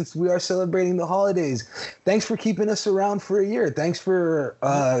my heart, since we are celebrating the holidays. Thanks for keeping us around for a year. Thanks for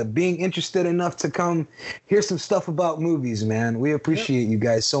being interested enough to come hear some stuff about movies, man. We appreciate you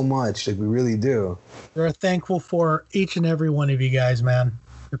guys so much. Like, we really do. We're thankful for each and every one of you guys, man.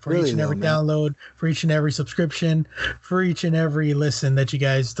 For each and every download, for each and every subscription, for each and every listen that you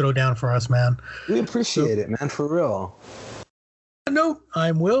guys throw down for us, man. We appreciate it, man, for real. No,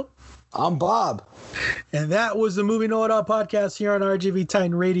 I'm Will. I'm Bob. And that was the Movie Know-It-All podcast here on RGV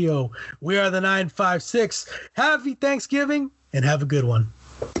Titan Radio. We are the 956. Happy Thanksgiving and have a good one.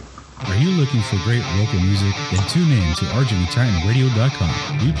 Are you looking for great local music? Then tune in to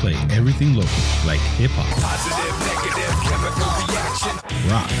RGVTitanRadio.com. We play everything local, like hip-hop, Positive, negative, chemical reaction.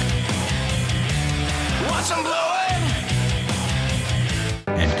 rock, Watch them blowing.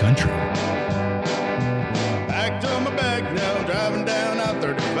 and country. Back to my bag now, driving down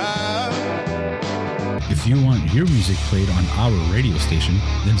I-35. If you want your music played on our radio station,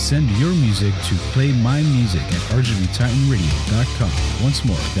 then send your music to playmymusic at RGVTitanRadio.com. Once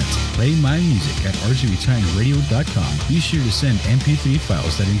more, that's playmymusic at RGVTitanRadio.com. Be sure to send MP3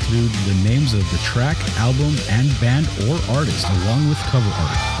 files that include the names of the track, album, and band or artist, along with cover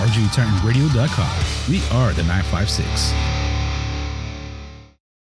art. RGVTitanRadio.com. We are the 956.